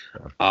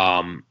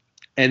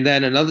 And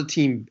then another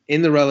team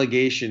in the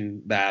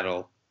relegation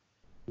battle,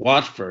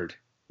 Watford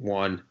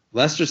won.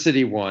 Leicester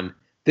City won.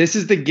 This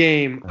is the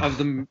game of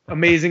the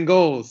amazing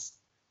goals.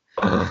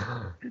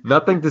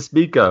 Nothing to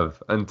speak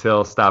of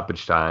until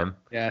stoppage time.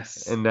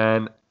 Yes. And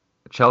then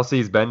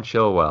Chelsea's Ben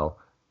Chilwell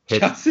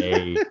hits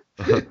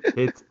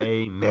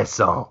a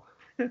missile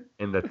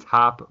in the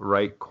top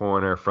right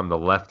corner from the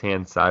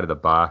left-hand side of the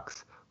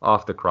box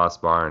off the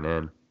crossbar and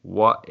in.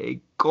 What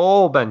a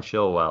goal, Ben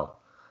Chilwell.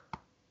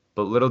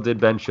 But little did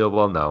Ben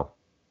Chilwell know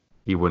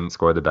he wouldn't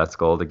score the best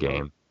goal of the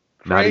game.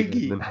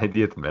 Craigie. Not even the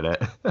 90th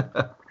minute.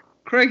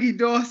 Craigie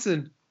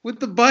Dawson with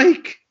the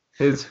bike.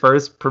 His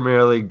first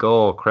Premier League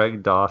goal,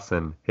 Craig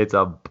Dawson hits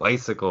a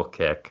bicycle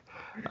kick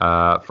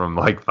from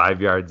like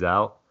 5 yards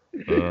out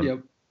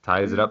and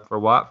ties it up for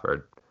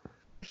Watford.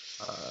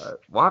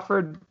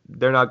 Watford,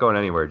 they're not going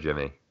anywhere,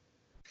 Jimmy.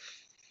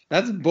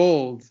 That's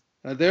bold.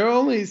 They're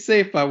only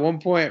safe by 1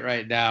 point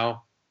right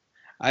now.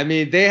 I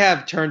mean, they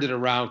have turned it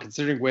around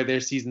considering where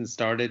their season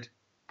started.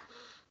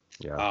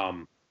 Yeah.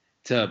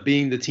 To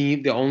being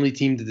the only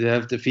team to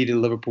have defeated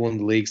Liverpool in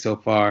the league so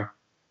far.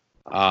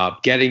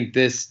 Getting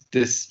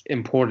this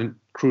important,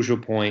 crucial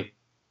point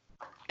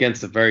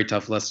against a very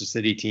tough Leicester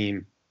City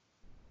team.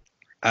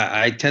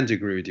 I tend to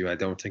agree with you. I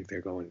don't think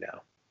they're going down.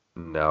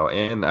 No,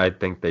 and I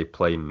think they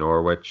play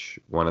Norwich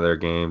one of their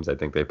games. I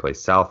think they play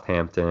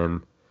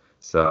Southampton.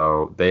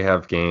 So they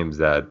have games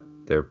that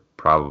they're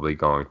probably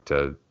going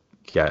to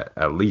get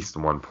at least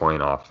 1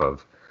 point off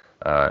of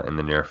in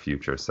the near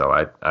future. So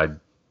I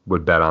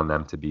would bet on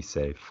them to be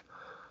safe.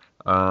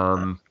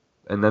 And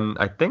then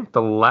I think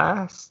the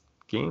last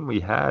game we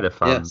had,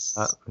 if I'm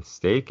not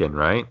mistaken,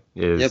 right,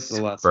 is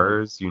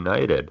Spurs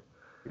United.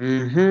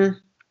 Mm-hmm.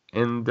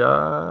 And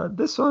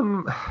this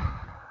one,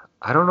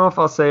 I don't know if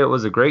I'll say it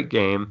was a great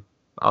game.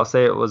 I'll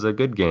say it was a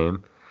good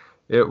game.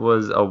 It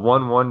was a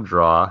 1-1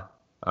 draw.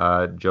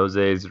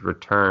 Jose's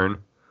return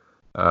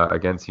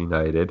against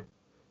United.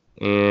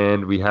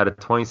 And we had a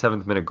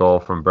 27th minute goal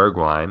from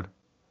Bergwijn.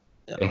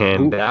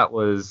 And that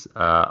was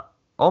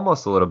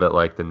almost a little bit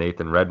like the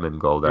Nathan Redmond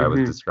goal that I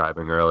was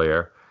describing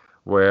earlier,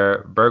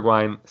 where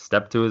Bergwijn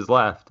stepped to his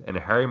left and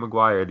Harry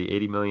Maguire, the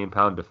 80 million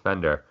pound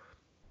defender,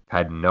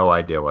 had no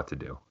idea what to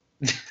do.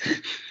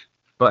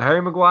 But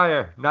Harry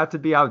Maguire, not to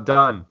be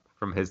outdone,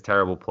 from his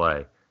terrible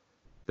play,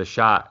 the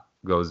shot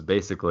goes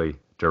basically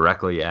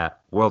directly at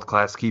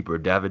world-class keeper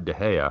David De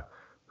Gea,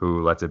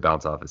 who lets it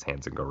bounce off his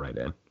hands and go right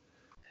in.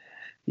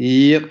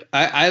 Yep,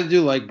 I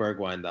do like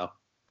Bergwijn though.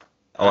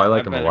 Oh, I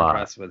like him a I've been lot.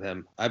 impressed with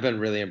him. I've been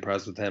really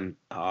impressed with him.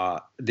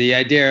 The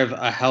idea of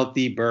a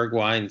healthy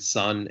Bergwijn,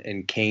 Son,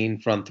 and Kane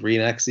front three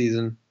next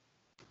season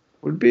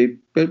would be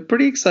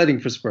pretty exciting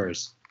for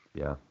Spurs.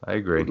 Yeah, I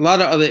agree. A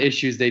lot of other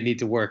issues they need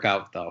to work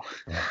out though,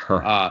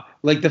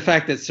 like the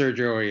fact that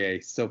Sergio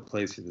Aurier still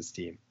plays for this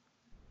team.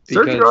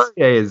 Sergio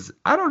Aurier is,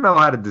 I don't know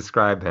how to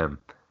describe him,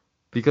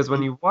 because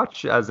when you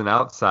watch as an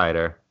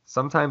outsider,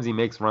 sometimes he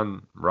makes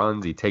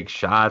runs, he takes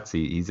shots,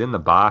 he's in the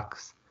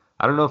box.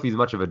 I don't know if he's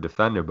much of a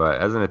defender, but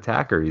as an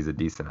attacker, he's a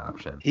decent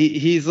option.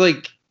 He's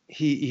like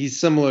he's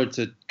similar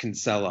to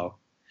Cancelo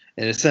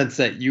in a sense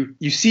that you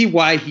see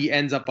why he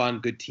ends up on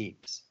good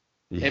teams.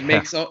 Yeah. It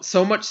makes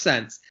so much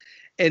sense.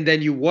 And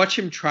then you watch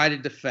him try to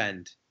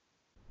defend,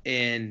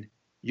 and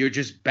you're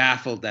just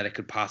baffled that it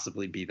could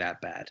possibly be that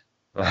bad.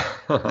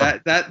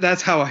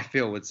 That's how I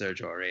feel with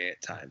Sergio Aurier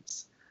at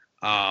times.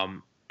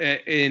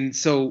 And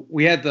so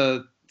we had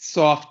the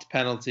soft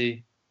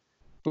penalty.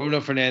 Bruno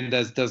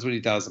Fernandes does what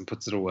he does and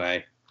puts it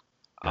away.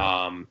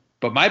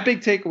 But my big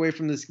takeaway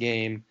from this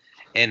game,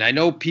 and I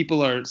know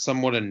people are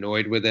somewhat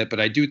annoyed with it, but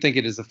I do think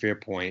it is a fair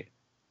point.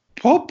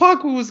 Paul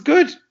Pogba was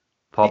good.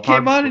 He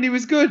came on and he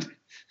was good.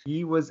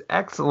 He was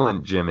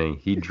excellent, Jimmy.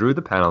 He drew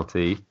the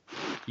penalty.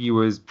 He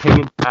was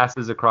pinging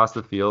passes across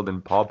the field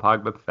in Paul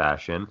Pogba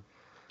fashion.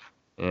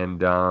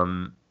 And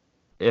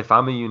if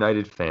I'm a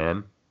United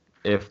fan,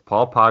 if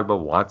Paul Pogba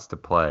wants to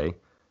play,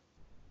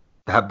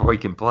 that boy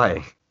can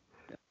play.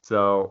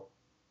 So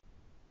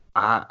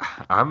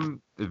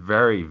I'm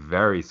very,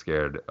 very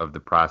scared of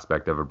the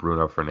prospect of a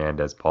Bruno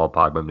Fernandes, Paul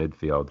Pogba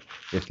midfield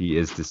if he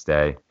is to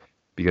stay,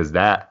 because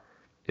that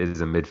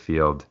is a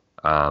midfield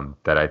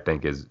that I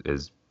think is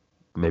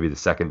maybe the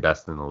second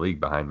best in the league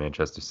behind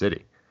Manchester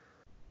City.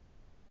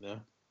 Yeah,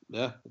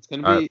 it's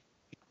gonna be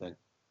interesting.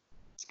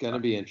 It's gonna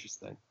be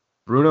interesting.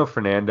 Bruno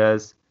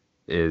Fernandes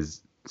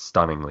is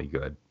stunningly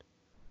good.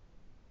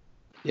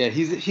 Yeah,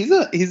 he's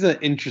an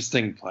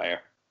interesting player.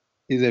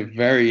 He's a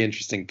very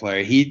interesting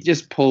player. He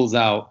just pulls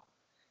out.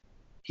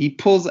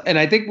 And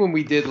I think when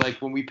we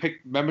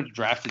picked, remember the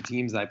drafted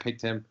teams, I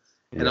picked him,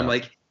 and I'm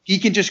like, he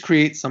can just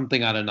create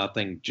something out of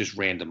nothing just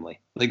randomly.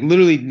 Like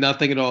literally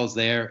nothing at all is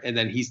there, and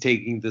then he's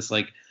taking this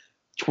like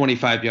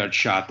 25-yard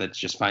shot that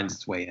just finds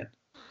its way in.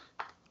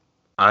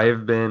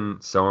 I've been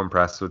so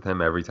impressed with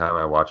him every time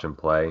I watch him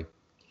play.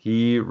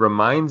 He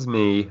reminds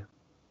me,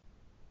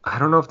 I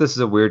don't know if this is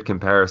a weird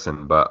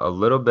comparison, but a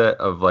little bit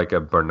of like a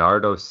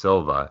Bernardo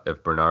Silva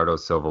if Bernardo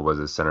Silva was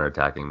a center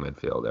attacking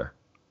midfielder.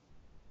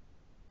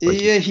 Like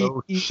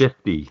he's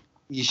shifty.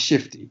 He's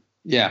shifty.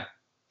 Yeah.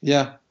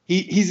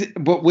 He's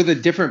but with a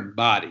different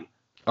body.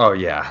 Oh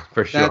yeah,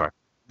 for sure.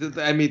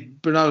 I mean,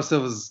 Bernardo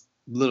Silva's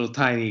a little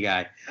tiny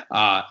guy,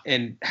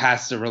 and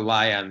has to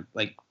rely on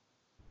like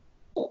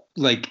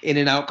in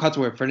and out cuts,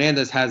 where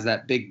Fernandes has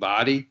that big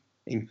body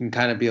and can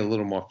kind of be a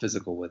little more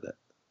physical with it.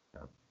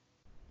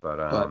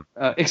 But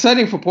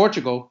exciting for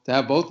Portugal to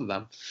have both of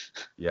them.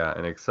 Yeah,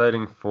 and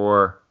exciting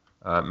for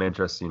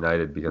Manchester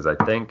United, because I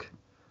think,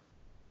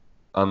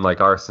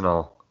 unlike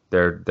Arsenal,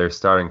 they're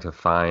starting to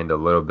find a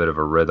little bit of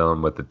a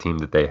rhythm with the team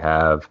that they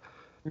have.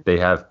 They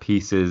have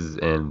pieces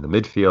in the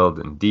midfield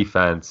and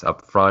defense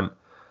up front.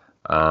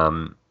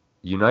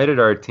 United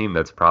are a team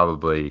that's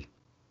probably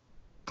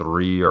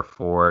 3 or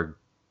 4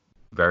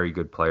 very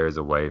good players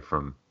away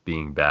from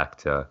being back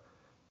to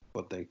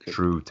what they could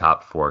true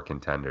top 4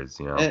 contenders,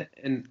 you know.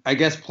 And I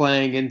guess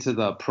playing into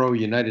the pro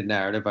United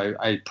narrative,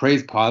 I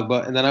praise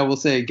Pogba, and then I will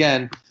say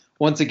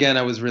once again,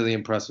 I was really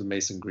impressed with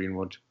Mason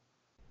Greenwood.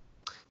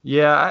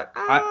 Yeah,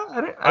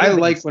 I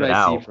like what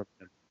I see from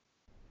him.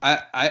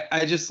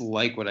 I just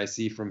like what I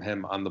see from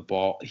him on the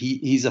ball.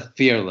 He's a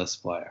fearless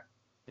player.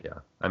 Yeah,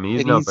 I mean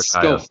he's no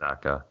Bukayo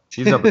Saka.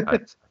 He's no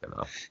Bukayo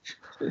Saka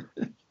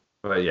though.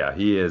 But yeah,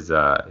 he is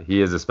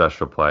a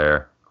special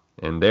player.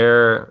 And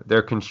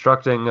they're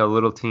constructing a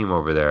little team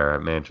over there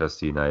at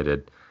Manchester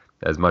United,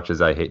 as much as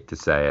I hate to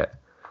say it.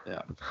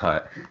 Yeah.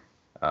 But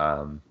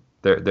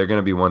they're going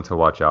to be one to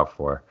watch out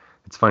for.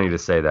 It's funny to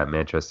say that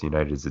Manchester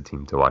United is a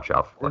team to watch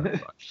out for.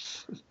 But,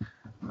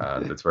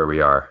 that's where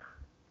we are.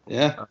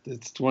 Yeah,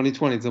 it's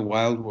 2020. It's a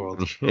wild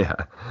world. Yeah.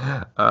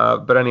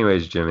 But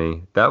anyways,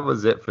 Jimmy, that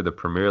was it for the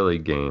Premier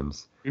League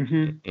games.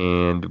 Mm-hmm.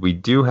 And we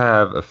do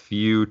have a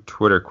few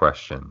Twitter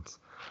questions.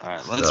 All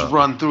right, let's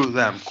run through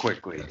them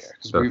quickly here.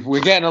 So,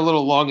 we're getting a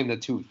little long in the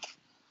tooth.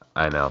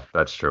 I know,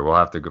 that's true. We'll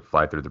have to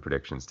fly through the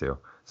predictions too.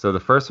 So the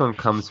first one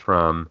comes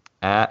from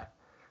S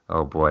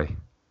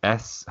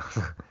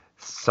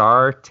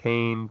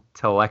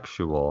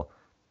Sartaintellectual,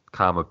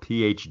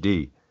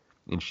 PhD.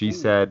 And she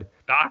said,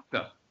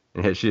 Doctor.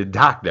 Yeah, she's a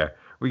doctor.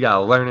 We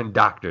got learning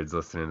doctors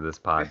listening to this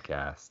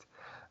podcast.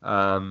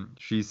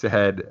 She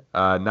said,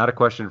 not a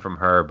question from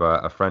her,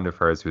 but a friend of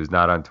hers who's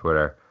not on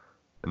Twitter.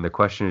 And the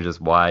question is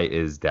just, why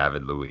is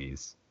David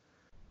Luiz?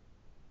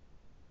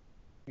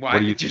 Why What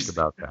do you think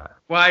about that?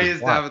 Why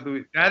is David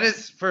Luiz? That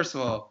is, first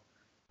of all,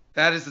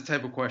 that is the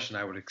type of question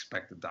I would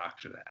expect a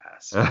doctor to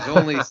ask. Because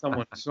only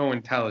someone so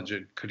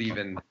intelligent could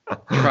even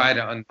try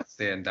to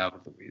understand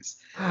David Luiz.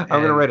 I'm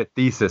going to write a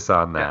thesis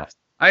on that.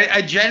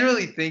 I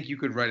generally think you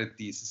could write a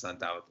thesis on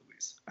David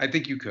Luiz. I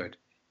think you could.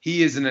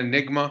 He is an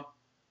enigma.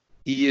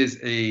 He is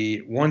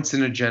a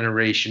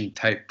once-in-a-generation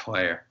type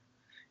player.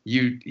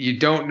 You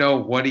don't know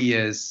what he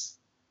is.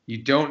 You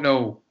don't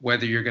know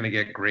whether you're going to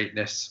get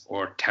greatness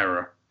or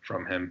terror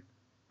from him.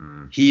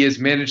 He has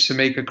managed to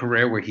make a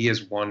career where he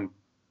has won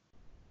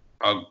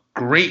a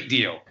great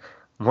deal.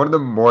 One of the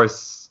more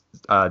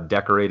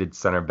decorated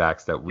center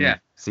backs that we've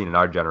seen in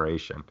our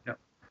generation. Yeah.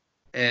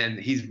 And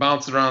he's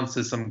bounced around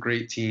to some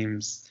great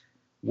teams.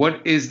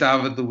 What is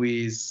David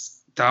Luiz?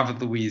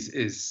 David Luiz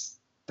is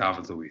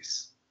David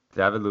Luiz.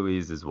 David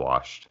Luiz is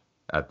washed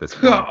at this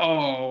point.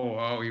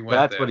 He went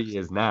That's there. what he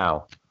is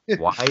now.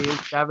 Why is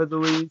David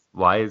Luiz?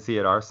 Why is he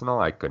at Arsenal?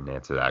 I couldn't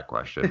answer that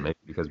question. Maybe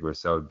because we're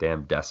so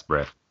damn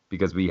desperate.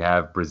 Because we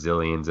have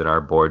Brazilians in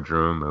our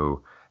boardroom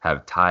who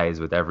have ties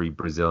with every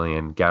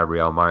Brazilian.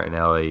 Gabriel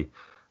Martinelli,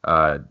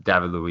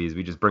 David Luiz.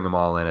 We just bring them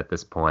all in at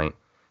this point,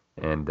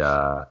 and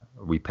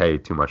we pay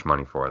too much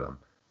money for them.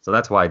 So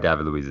that's why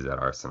David Luiz is at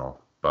Arsenal.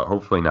 But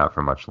hopefully not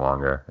for much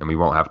longer, and we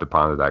won't have to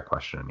ponder that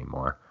question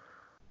anymore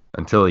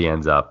until he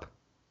ends up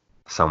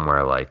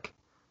somewhere like,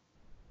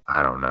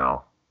 I don't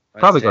know.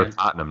 Probably go to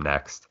Tottenham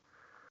next.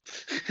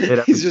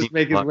 He's just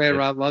making his way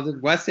around London.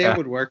 West Ham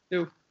would work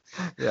too.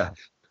 Yeah.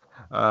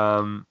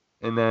 And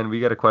then we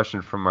got a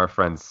question from our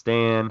friend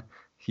Stan.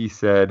 He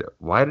said,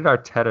 why did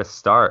Arteta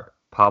start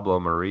Pablo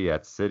Mari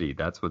at City?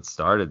 That's what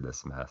started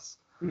this mess.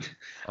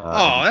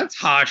 That's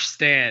harsh,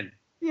 Stan.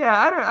 Yeah,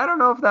 I don't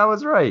know if that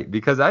was right,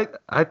 because I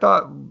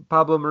thought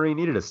Pablo Mari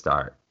needed a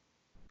start.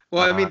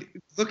 Well, I mean,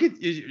 look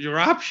at your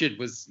option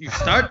was you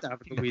start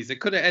David Luiz. It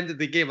could have ended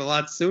the game a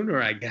lot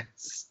sooner, I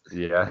guess.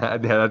 Yeah,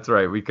 that's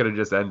right. We could have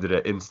just ended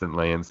it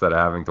instantly instead of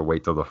having to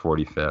wait till the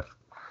 45th.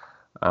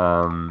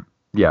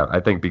 Yeah, I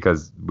think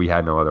because we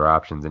had no other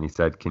options, and he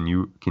said, "Can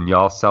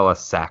y'all sell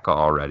us Saka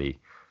already?"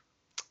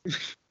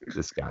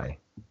 This guy.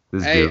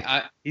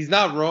 He's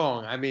not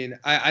wrong. I mean,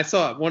 I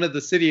saw one of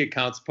the City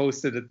accounts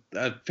posted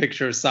a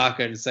picture of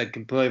Saka and said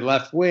can play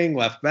left wing,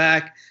 left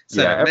back.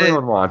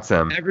 Everyone wants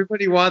him.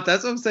 Everybody wants.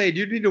 That's what I'm saying.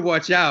 You need to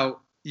watch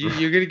out.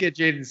 You're gonna get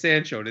Jadon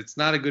Sancho, and it's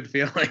not a good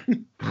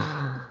feeling.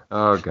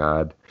 Oh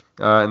God.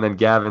 And then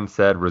Gavin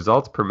said,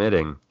 results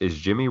permitting, is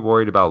Jimmy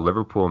worried about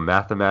Liverpool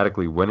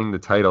mathematically winning the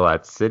title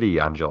at City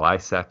on July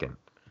 2nd?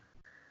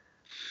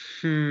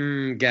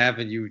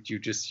 Gavin, you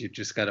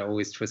just gotta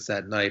always twist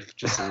that knife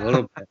just a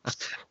little bit.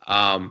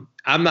 I'm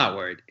not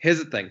worried. Here's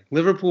the thing: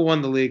 Liverpool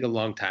won the league a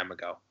long time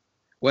ago.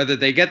 Whether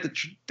they get to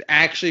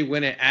actually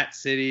win it at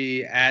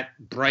City, at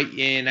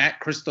Brighton,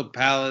 at Crystal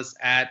Palace,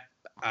 at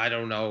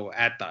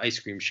the ice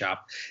cream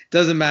shop,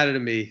 doesn't matter to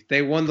me.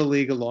 They won the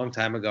league a long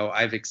time ago.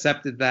 I've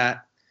accepted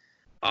that.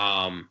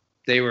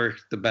 They were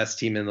the best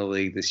team in the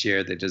league this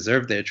year. They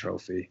deserved their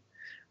trophy.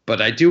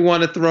 But I do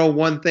want to throw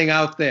one thing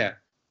out there.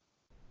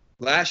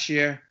 Last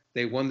year,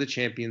 they won the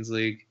Champions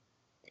League,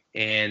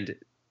 and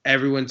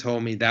everyone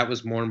told me that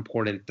was more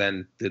important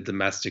than the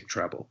domestic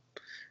treble.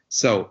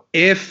 So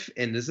if,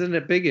 and this isn't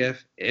a big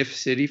if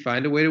City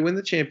find a way to win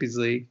the Champions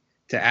League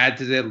to add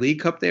to their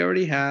League Cup they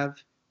already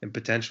have and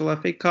potential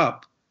FA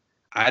Cup,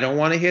 I don't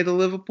want to hear the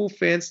Liverpool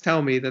fans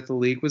tell me that the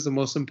league was the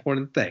most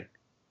important thing.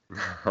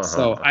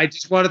 So I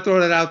just want to throw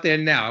that out there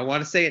now. I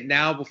want to say it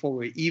now before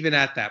we're even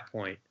at that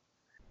point.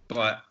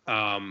 But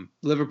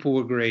Liverpool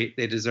were great.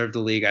 They deserve the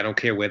league. I don't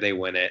care where they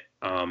win it.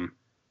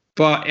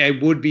 But I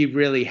would be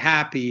really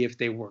happy if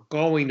they were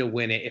going to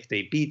win it, if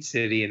they beat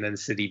City and then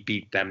City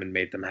beat them and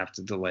made them have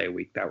to delay a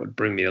week. That would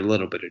bring me a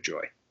little bit of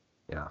joy.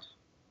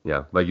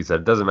 Yeah. Like you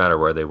said, it doesn't matter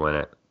where they win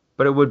it.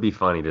 But it would be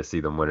funny to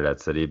see them win it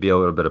at City. It'd be a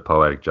little bit of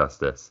poetic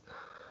justice.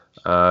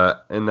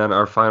 And then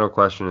our final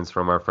question is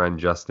from our friend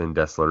Justin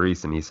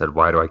Deslaris, and he said,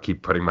 why do I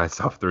keep putting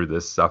myself through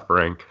this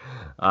suffering?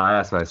 I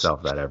ask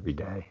myself that every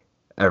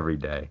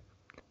day.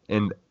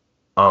 And,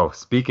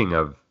 speaking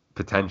of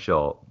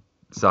potential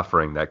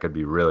suffering that could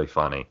be really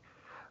funny,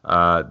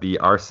 the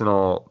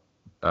Arsenal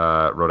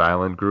Rhode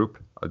Island group,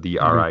 the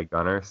RI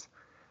Gunners,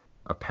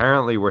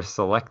 apparently were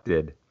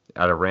selected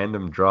at a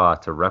random draw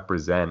to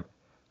represent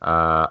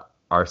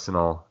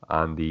Arsenal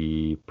on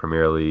the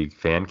Premier League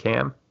fan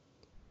cam.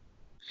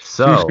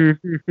 So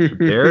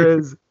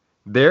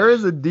there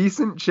is a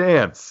decent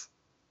chance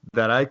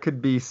that I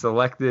could be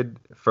selected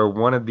for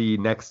one of the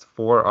next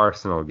 4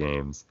 Arsenal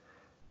games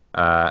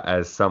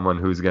as someone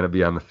who's going to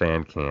be on the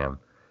fan cam.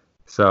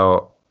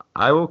 So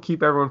I will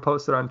keep everyone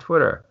posted on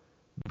Twitter.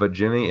 But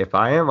Jimmy, if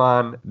I am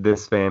on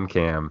this fan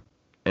cam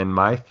and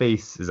my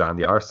face is on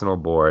the Arsenal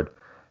board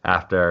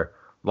after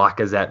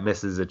Lacazette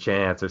misses a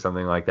chance or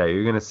something like that,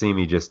 you're going to see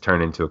me just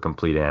turn into a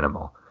complete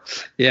animal.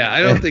 Yeah,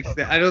 I don't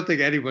think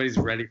anybody's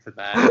ready for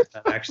that if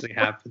that actually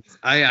happens.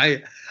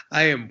 I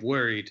am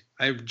worried.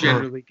 I'm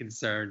genuinely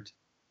concerned.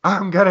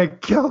 I'm gonna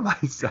kill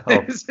myself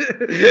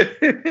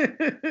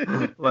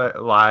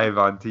live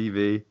on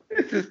TV.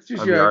 Just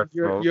On the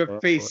your Arsenal.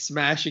 face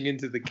smashing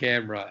into the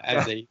camera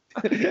as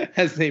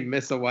they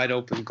miss a wide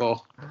open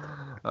goal.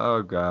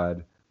 Oh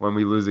God. When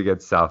we lose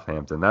against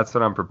Southampton, that's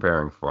what I'm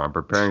preparing for. I'm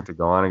preparing to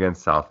go on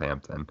against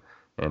Southampton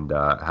and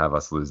have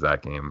us lose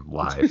that game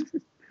live.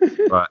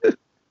 But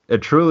a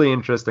truly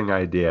interesting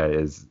idea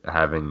is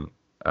having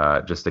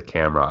just a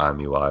camera on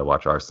me while I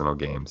watch Arsenal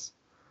games.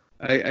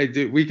 I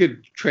do. We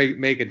could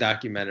make a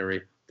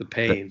documentary, the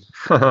pain,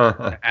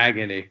 the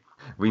agony.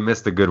 We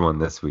missed a good one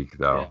this week,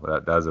 though.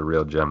 Yeah. That was a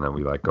real gem that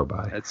we let go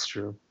by. That's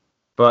true.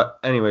 But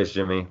anyways,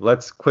 Jimmy,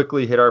 let's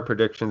quickly hit our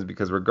predictions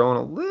because we're going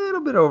a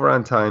little bit over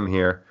on time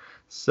here.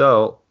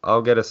 So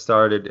I'll get us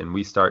started, and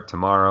we start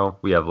tomorrow.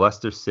 We have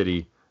Leicester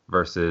City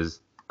versus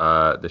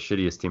the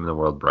shittiest team in the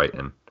world,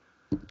 Brighton.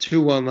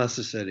 2-1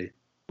 Leicester City.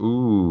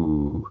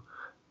 Ooh.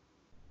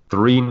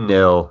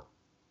 3-0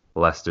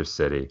 Leicester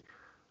City.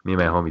 Me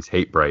and my homies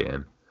hate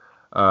Brighton.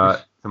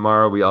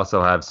 Tomorrow we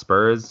also have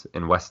Spurs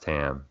and West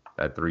Ham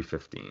at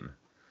 3:15.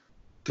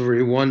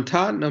 3-1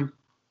 Tottenham.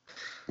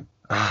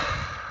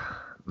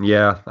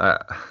 Yeah, I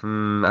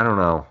don't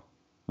know.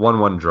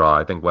 1-1 draw.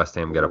 I think West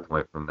Ham get a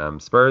point from them.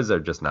 Spurs are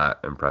just not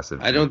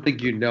impressive. I don't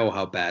think you know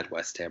how bad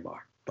West Ham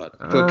are, but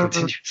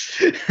continue.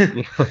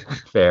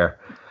 Fair.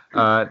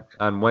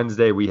 On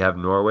Wednesday we have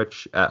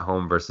Norwich at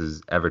home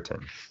versus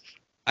Everton.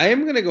 I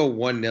am going to go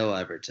 1-0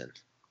 Everton.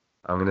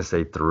 I'm going to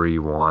say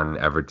 3-1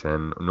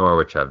 Everton.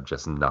 Norwich have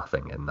just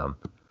nothing in them.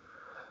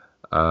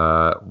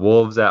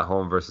 Wolves at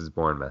home versus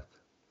Bournemouth.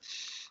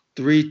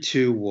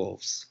 3-2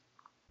 Wolves.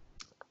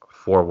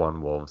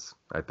 4-1 Wolves.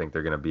 I think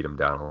they're going to beat them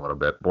down a little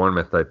bit.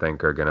 Bournemouth, I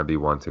think, are going to be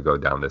one to go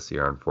down this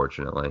year,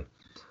 unfortunately.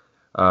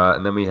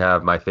 And then we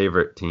have my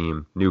favorite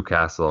team,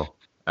 Newcastle,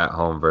 at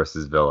home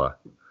versus Villa.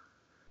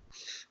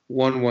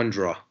 1-1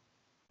 draw.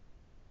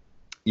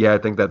 Yeah, I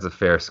think that's a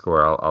fair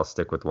score. I'll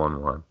stick with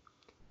 1-1.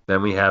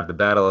 Then we have the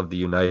Battle of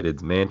the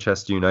Uniteds,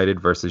 Manchester United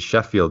versus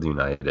Sheffield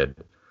United.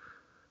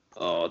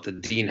 Oh, the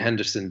Dean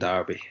Henderson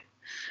derby.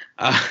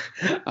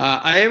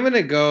 I am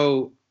gonna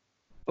go.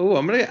 Oh,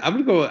 I'm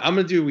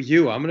gonna do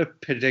you. I'm gonna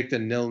predict a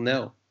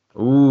 0-0.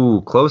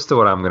 Ooh, close to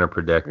what I'm gonna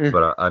predict,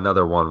 but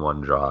another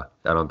 1-1 draw.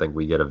 I don't think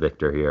we get a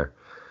victor here.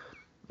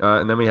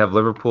 And then we have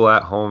Liverpool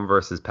at home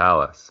versus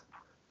Palace.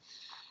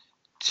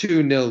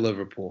 2-0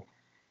 Liverpool.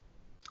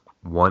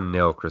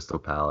 1-0 Crystal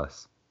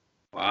Palace.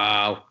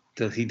 Wow.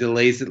 He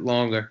delays it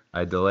longer.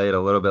 I delayed a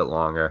little bit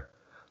longer.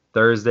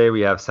 Thursday,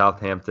 we have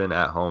Southampton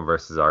at home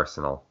versus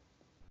Arsenal.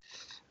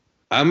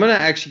 I'm going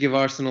to actually give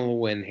Arsenal a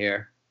win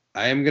here.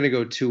 I am going to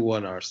go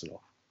 2-1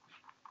 Arsenal.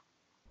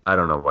 I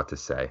don't know what to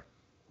say.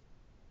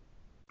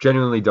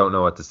 Genuinely don't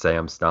know what to say.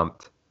 I'm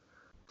stumped.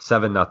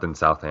 7-0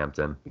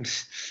 Southampton.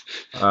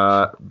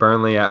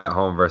 Burnley at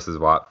home versus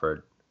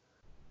Watford.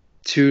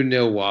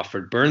 2-0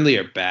 Watford. Burnley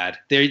are bad.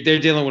 They're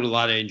dealing with a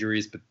lot of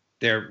injuries, but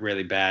they're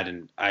really bad,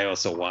 and I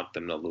also want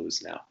them to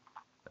lose now.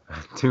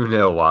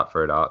 2-0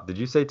 Watford. Did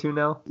you say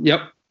 2-0?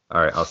 Yep.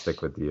 All right, I'll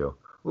stick with you.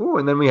 Ooh,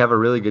 and then we have a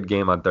really good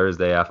game on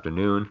Thursday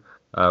afternoon.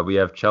 We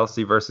have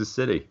Chelsea versus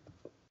City.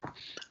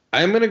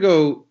 I'm going to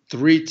go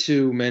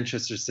 3-2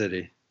 Manchester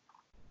City.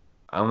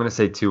 I'm going to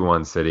say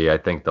 2-1 City. I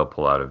think they'll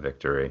pull out a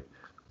victory.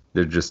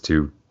 They're just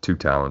too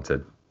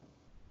talented.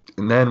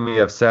 And then we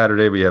have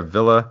Saturday, we have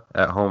Villa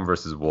at home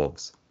versus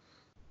Wolves.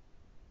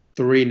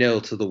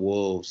 3-0 to the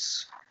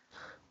Wolves.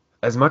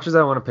 As much as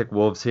I want to pick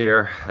Wolves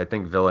here, I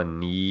think Villa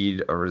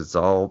need a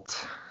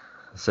result.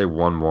 Let's say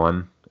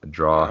 1-1, a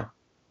draw.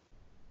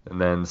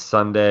 And then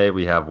Sunday,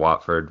 we have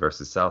Watford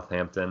versus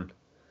Southampton.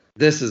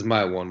 This is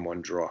my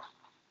 1-1 draw.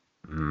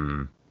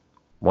 1-0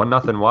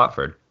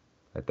 Watford.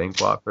 I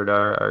think Watford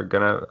are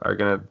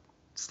gonna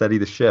steady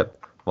the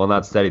ship. Well,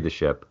 not steady the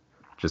ship,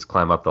 just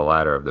climb up the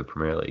ladder of the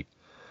Premier League.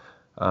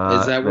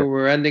 Is that where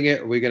we're ending it?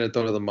 Or are we gonna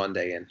throw the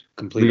Monday in?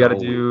 We got to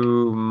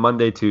do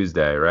Monday,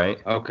 Tuesday, right?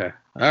 Okay.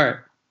 All right.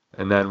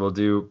 And then we'll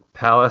do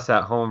Palace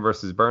at home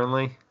versus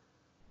Burnley.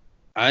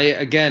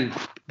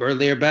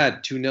 Burnley are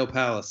bad. 2-0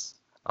 Palace.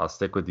 I'll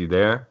stick with you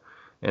there.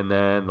 And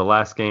then the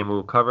last game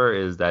we'll cover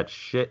is that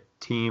shit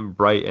team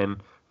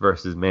Brighton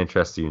versus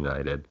Manchester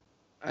United.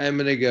 I'm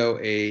going to go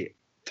a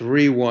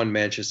 3-1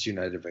 Manchester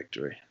United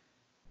victory.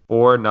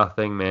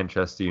 4-0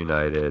 Manchester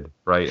United.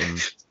 Brighton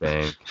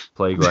stink.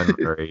 Play Glenn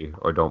Murray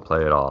or don't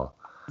play at all.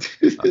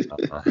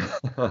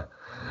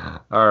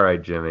 All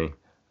right, Jimmy.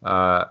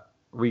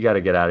 We got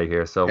to get out of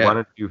here. So why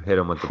don't you hit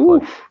him with the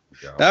plug?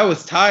 That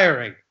was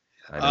tiring.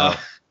 I know.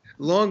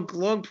 Long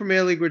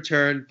Premier League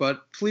return,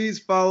 but please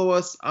follow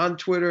us on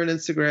Twitter and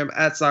Instagram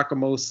at Soccer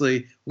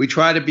Mostly. We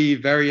try to be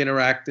very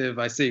interactive.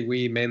 I say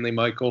we, mainly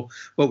Michael,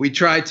 but we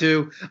try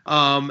to.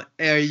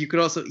 You could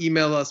also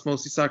email us,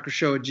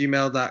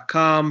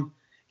 mostlysoccershow@gmail.com.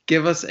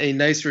 Give us a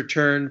nice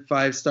return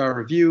 5-star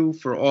review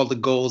for all the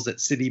goals that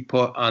City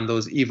put on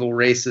those evil,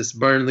 racist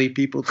Burnley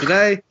people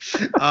today.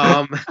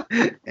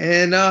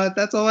 And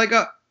that's all I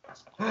got.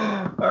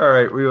 All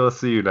right. We will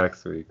see you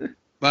next week.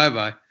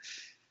 Bye-bye.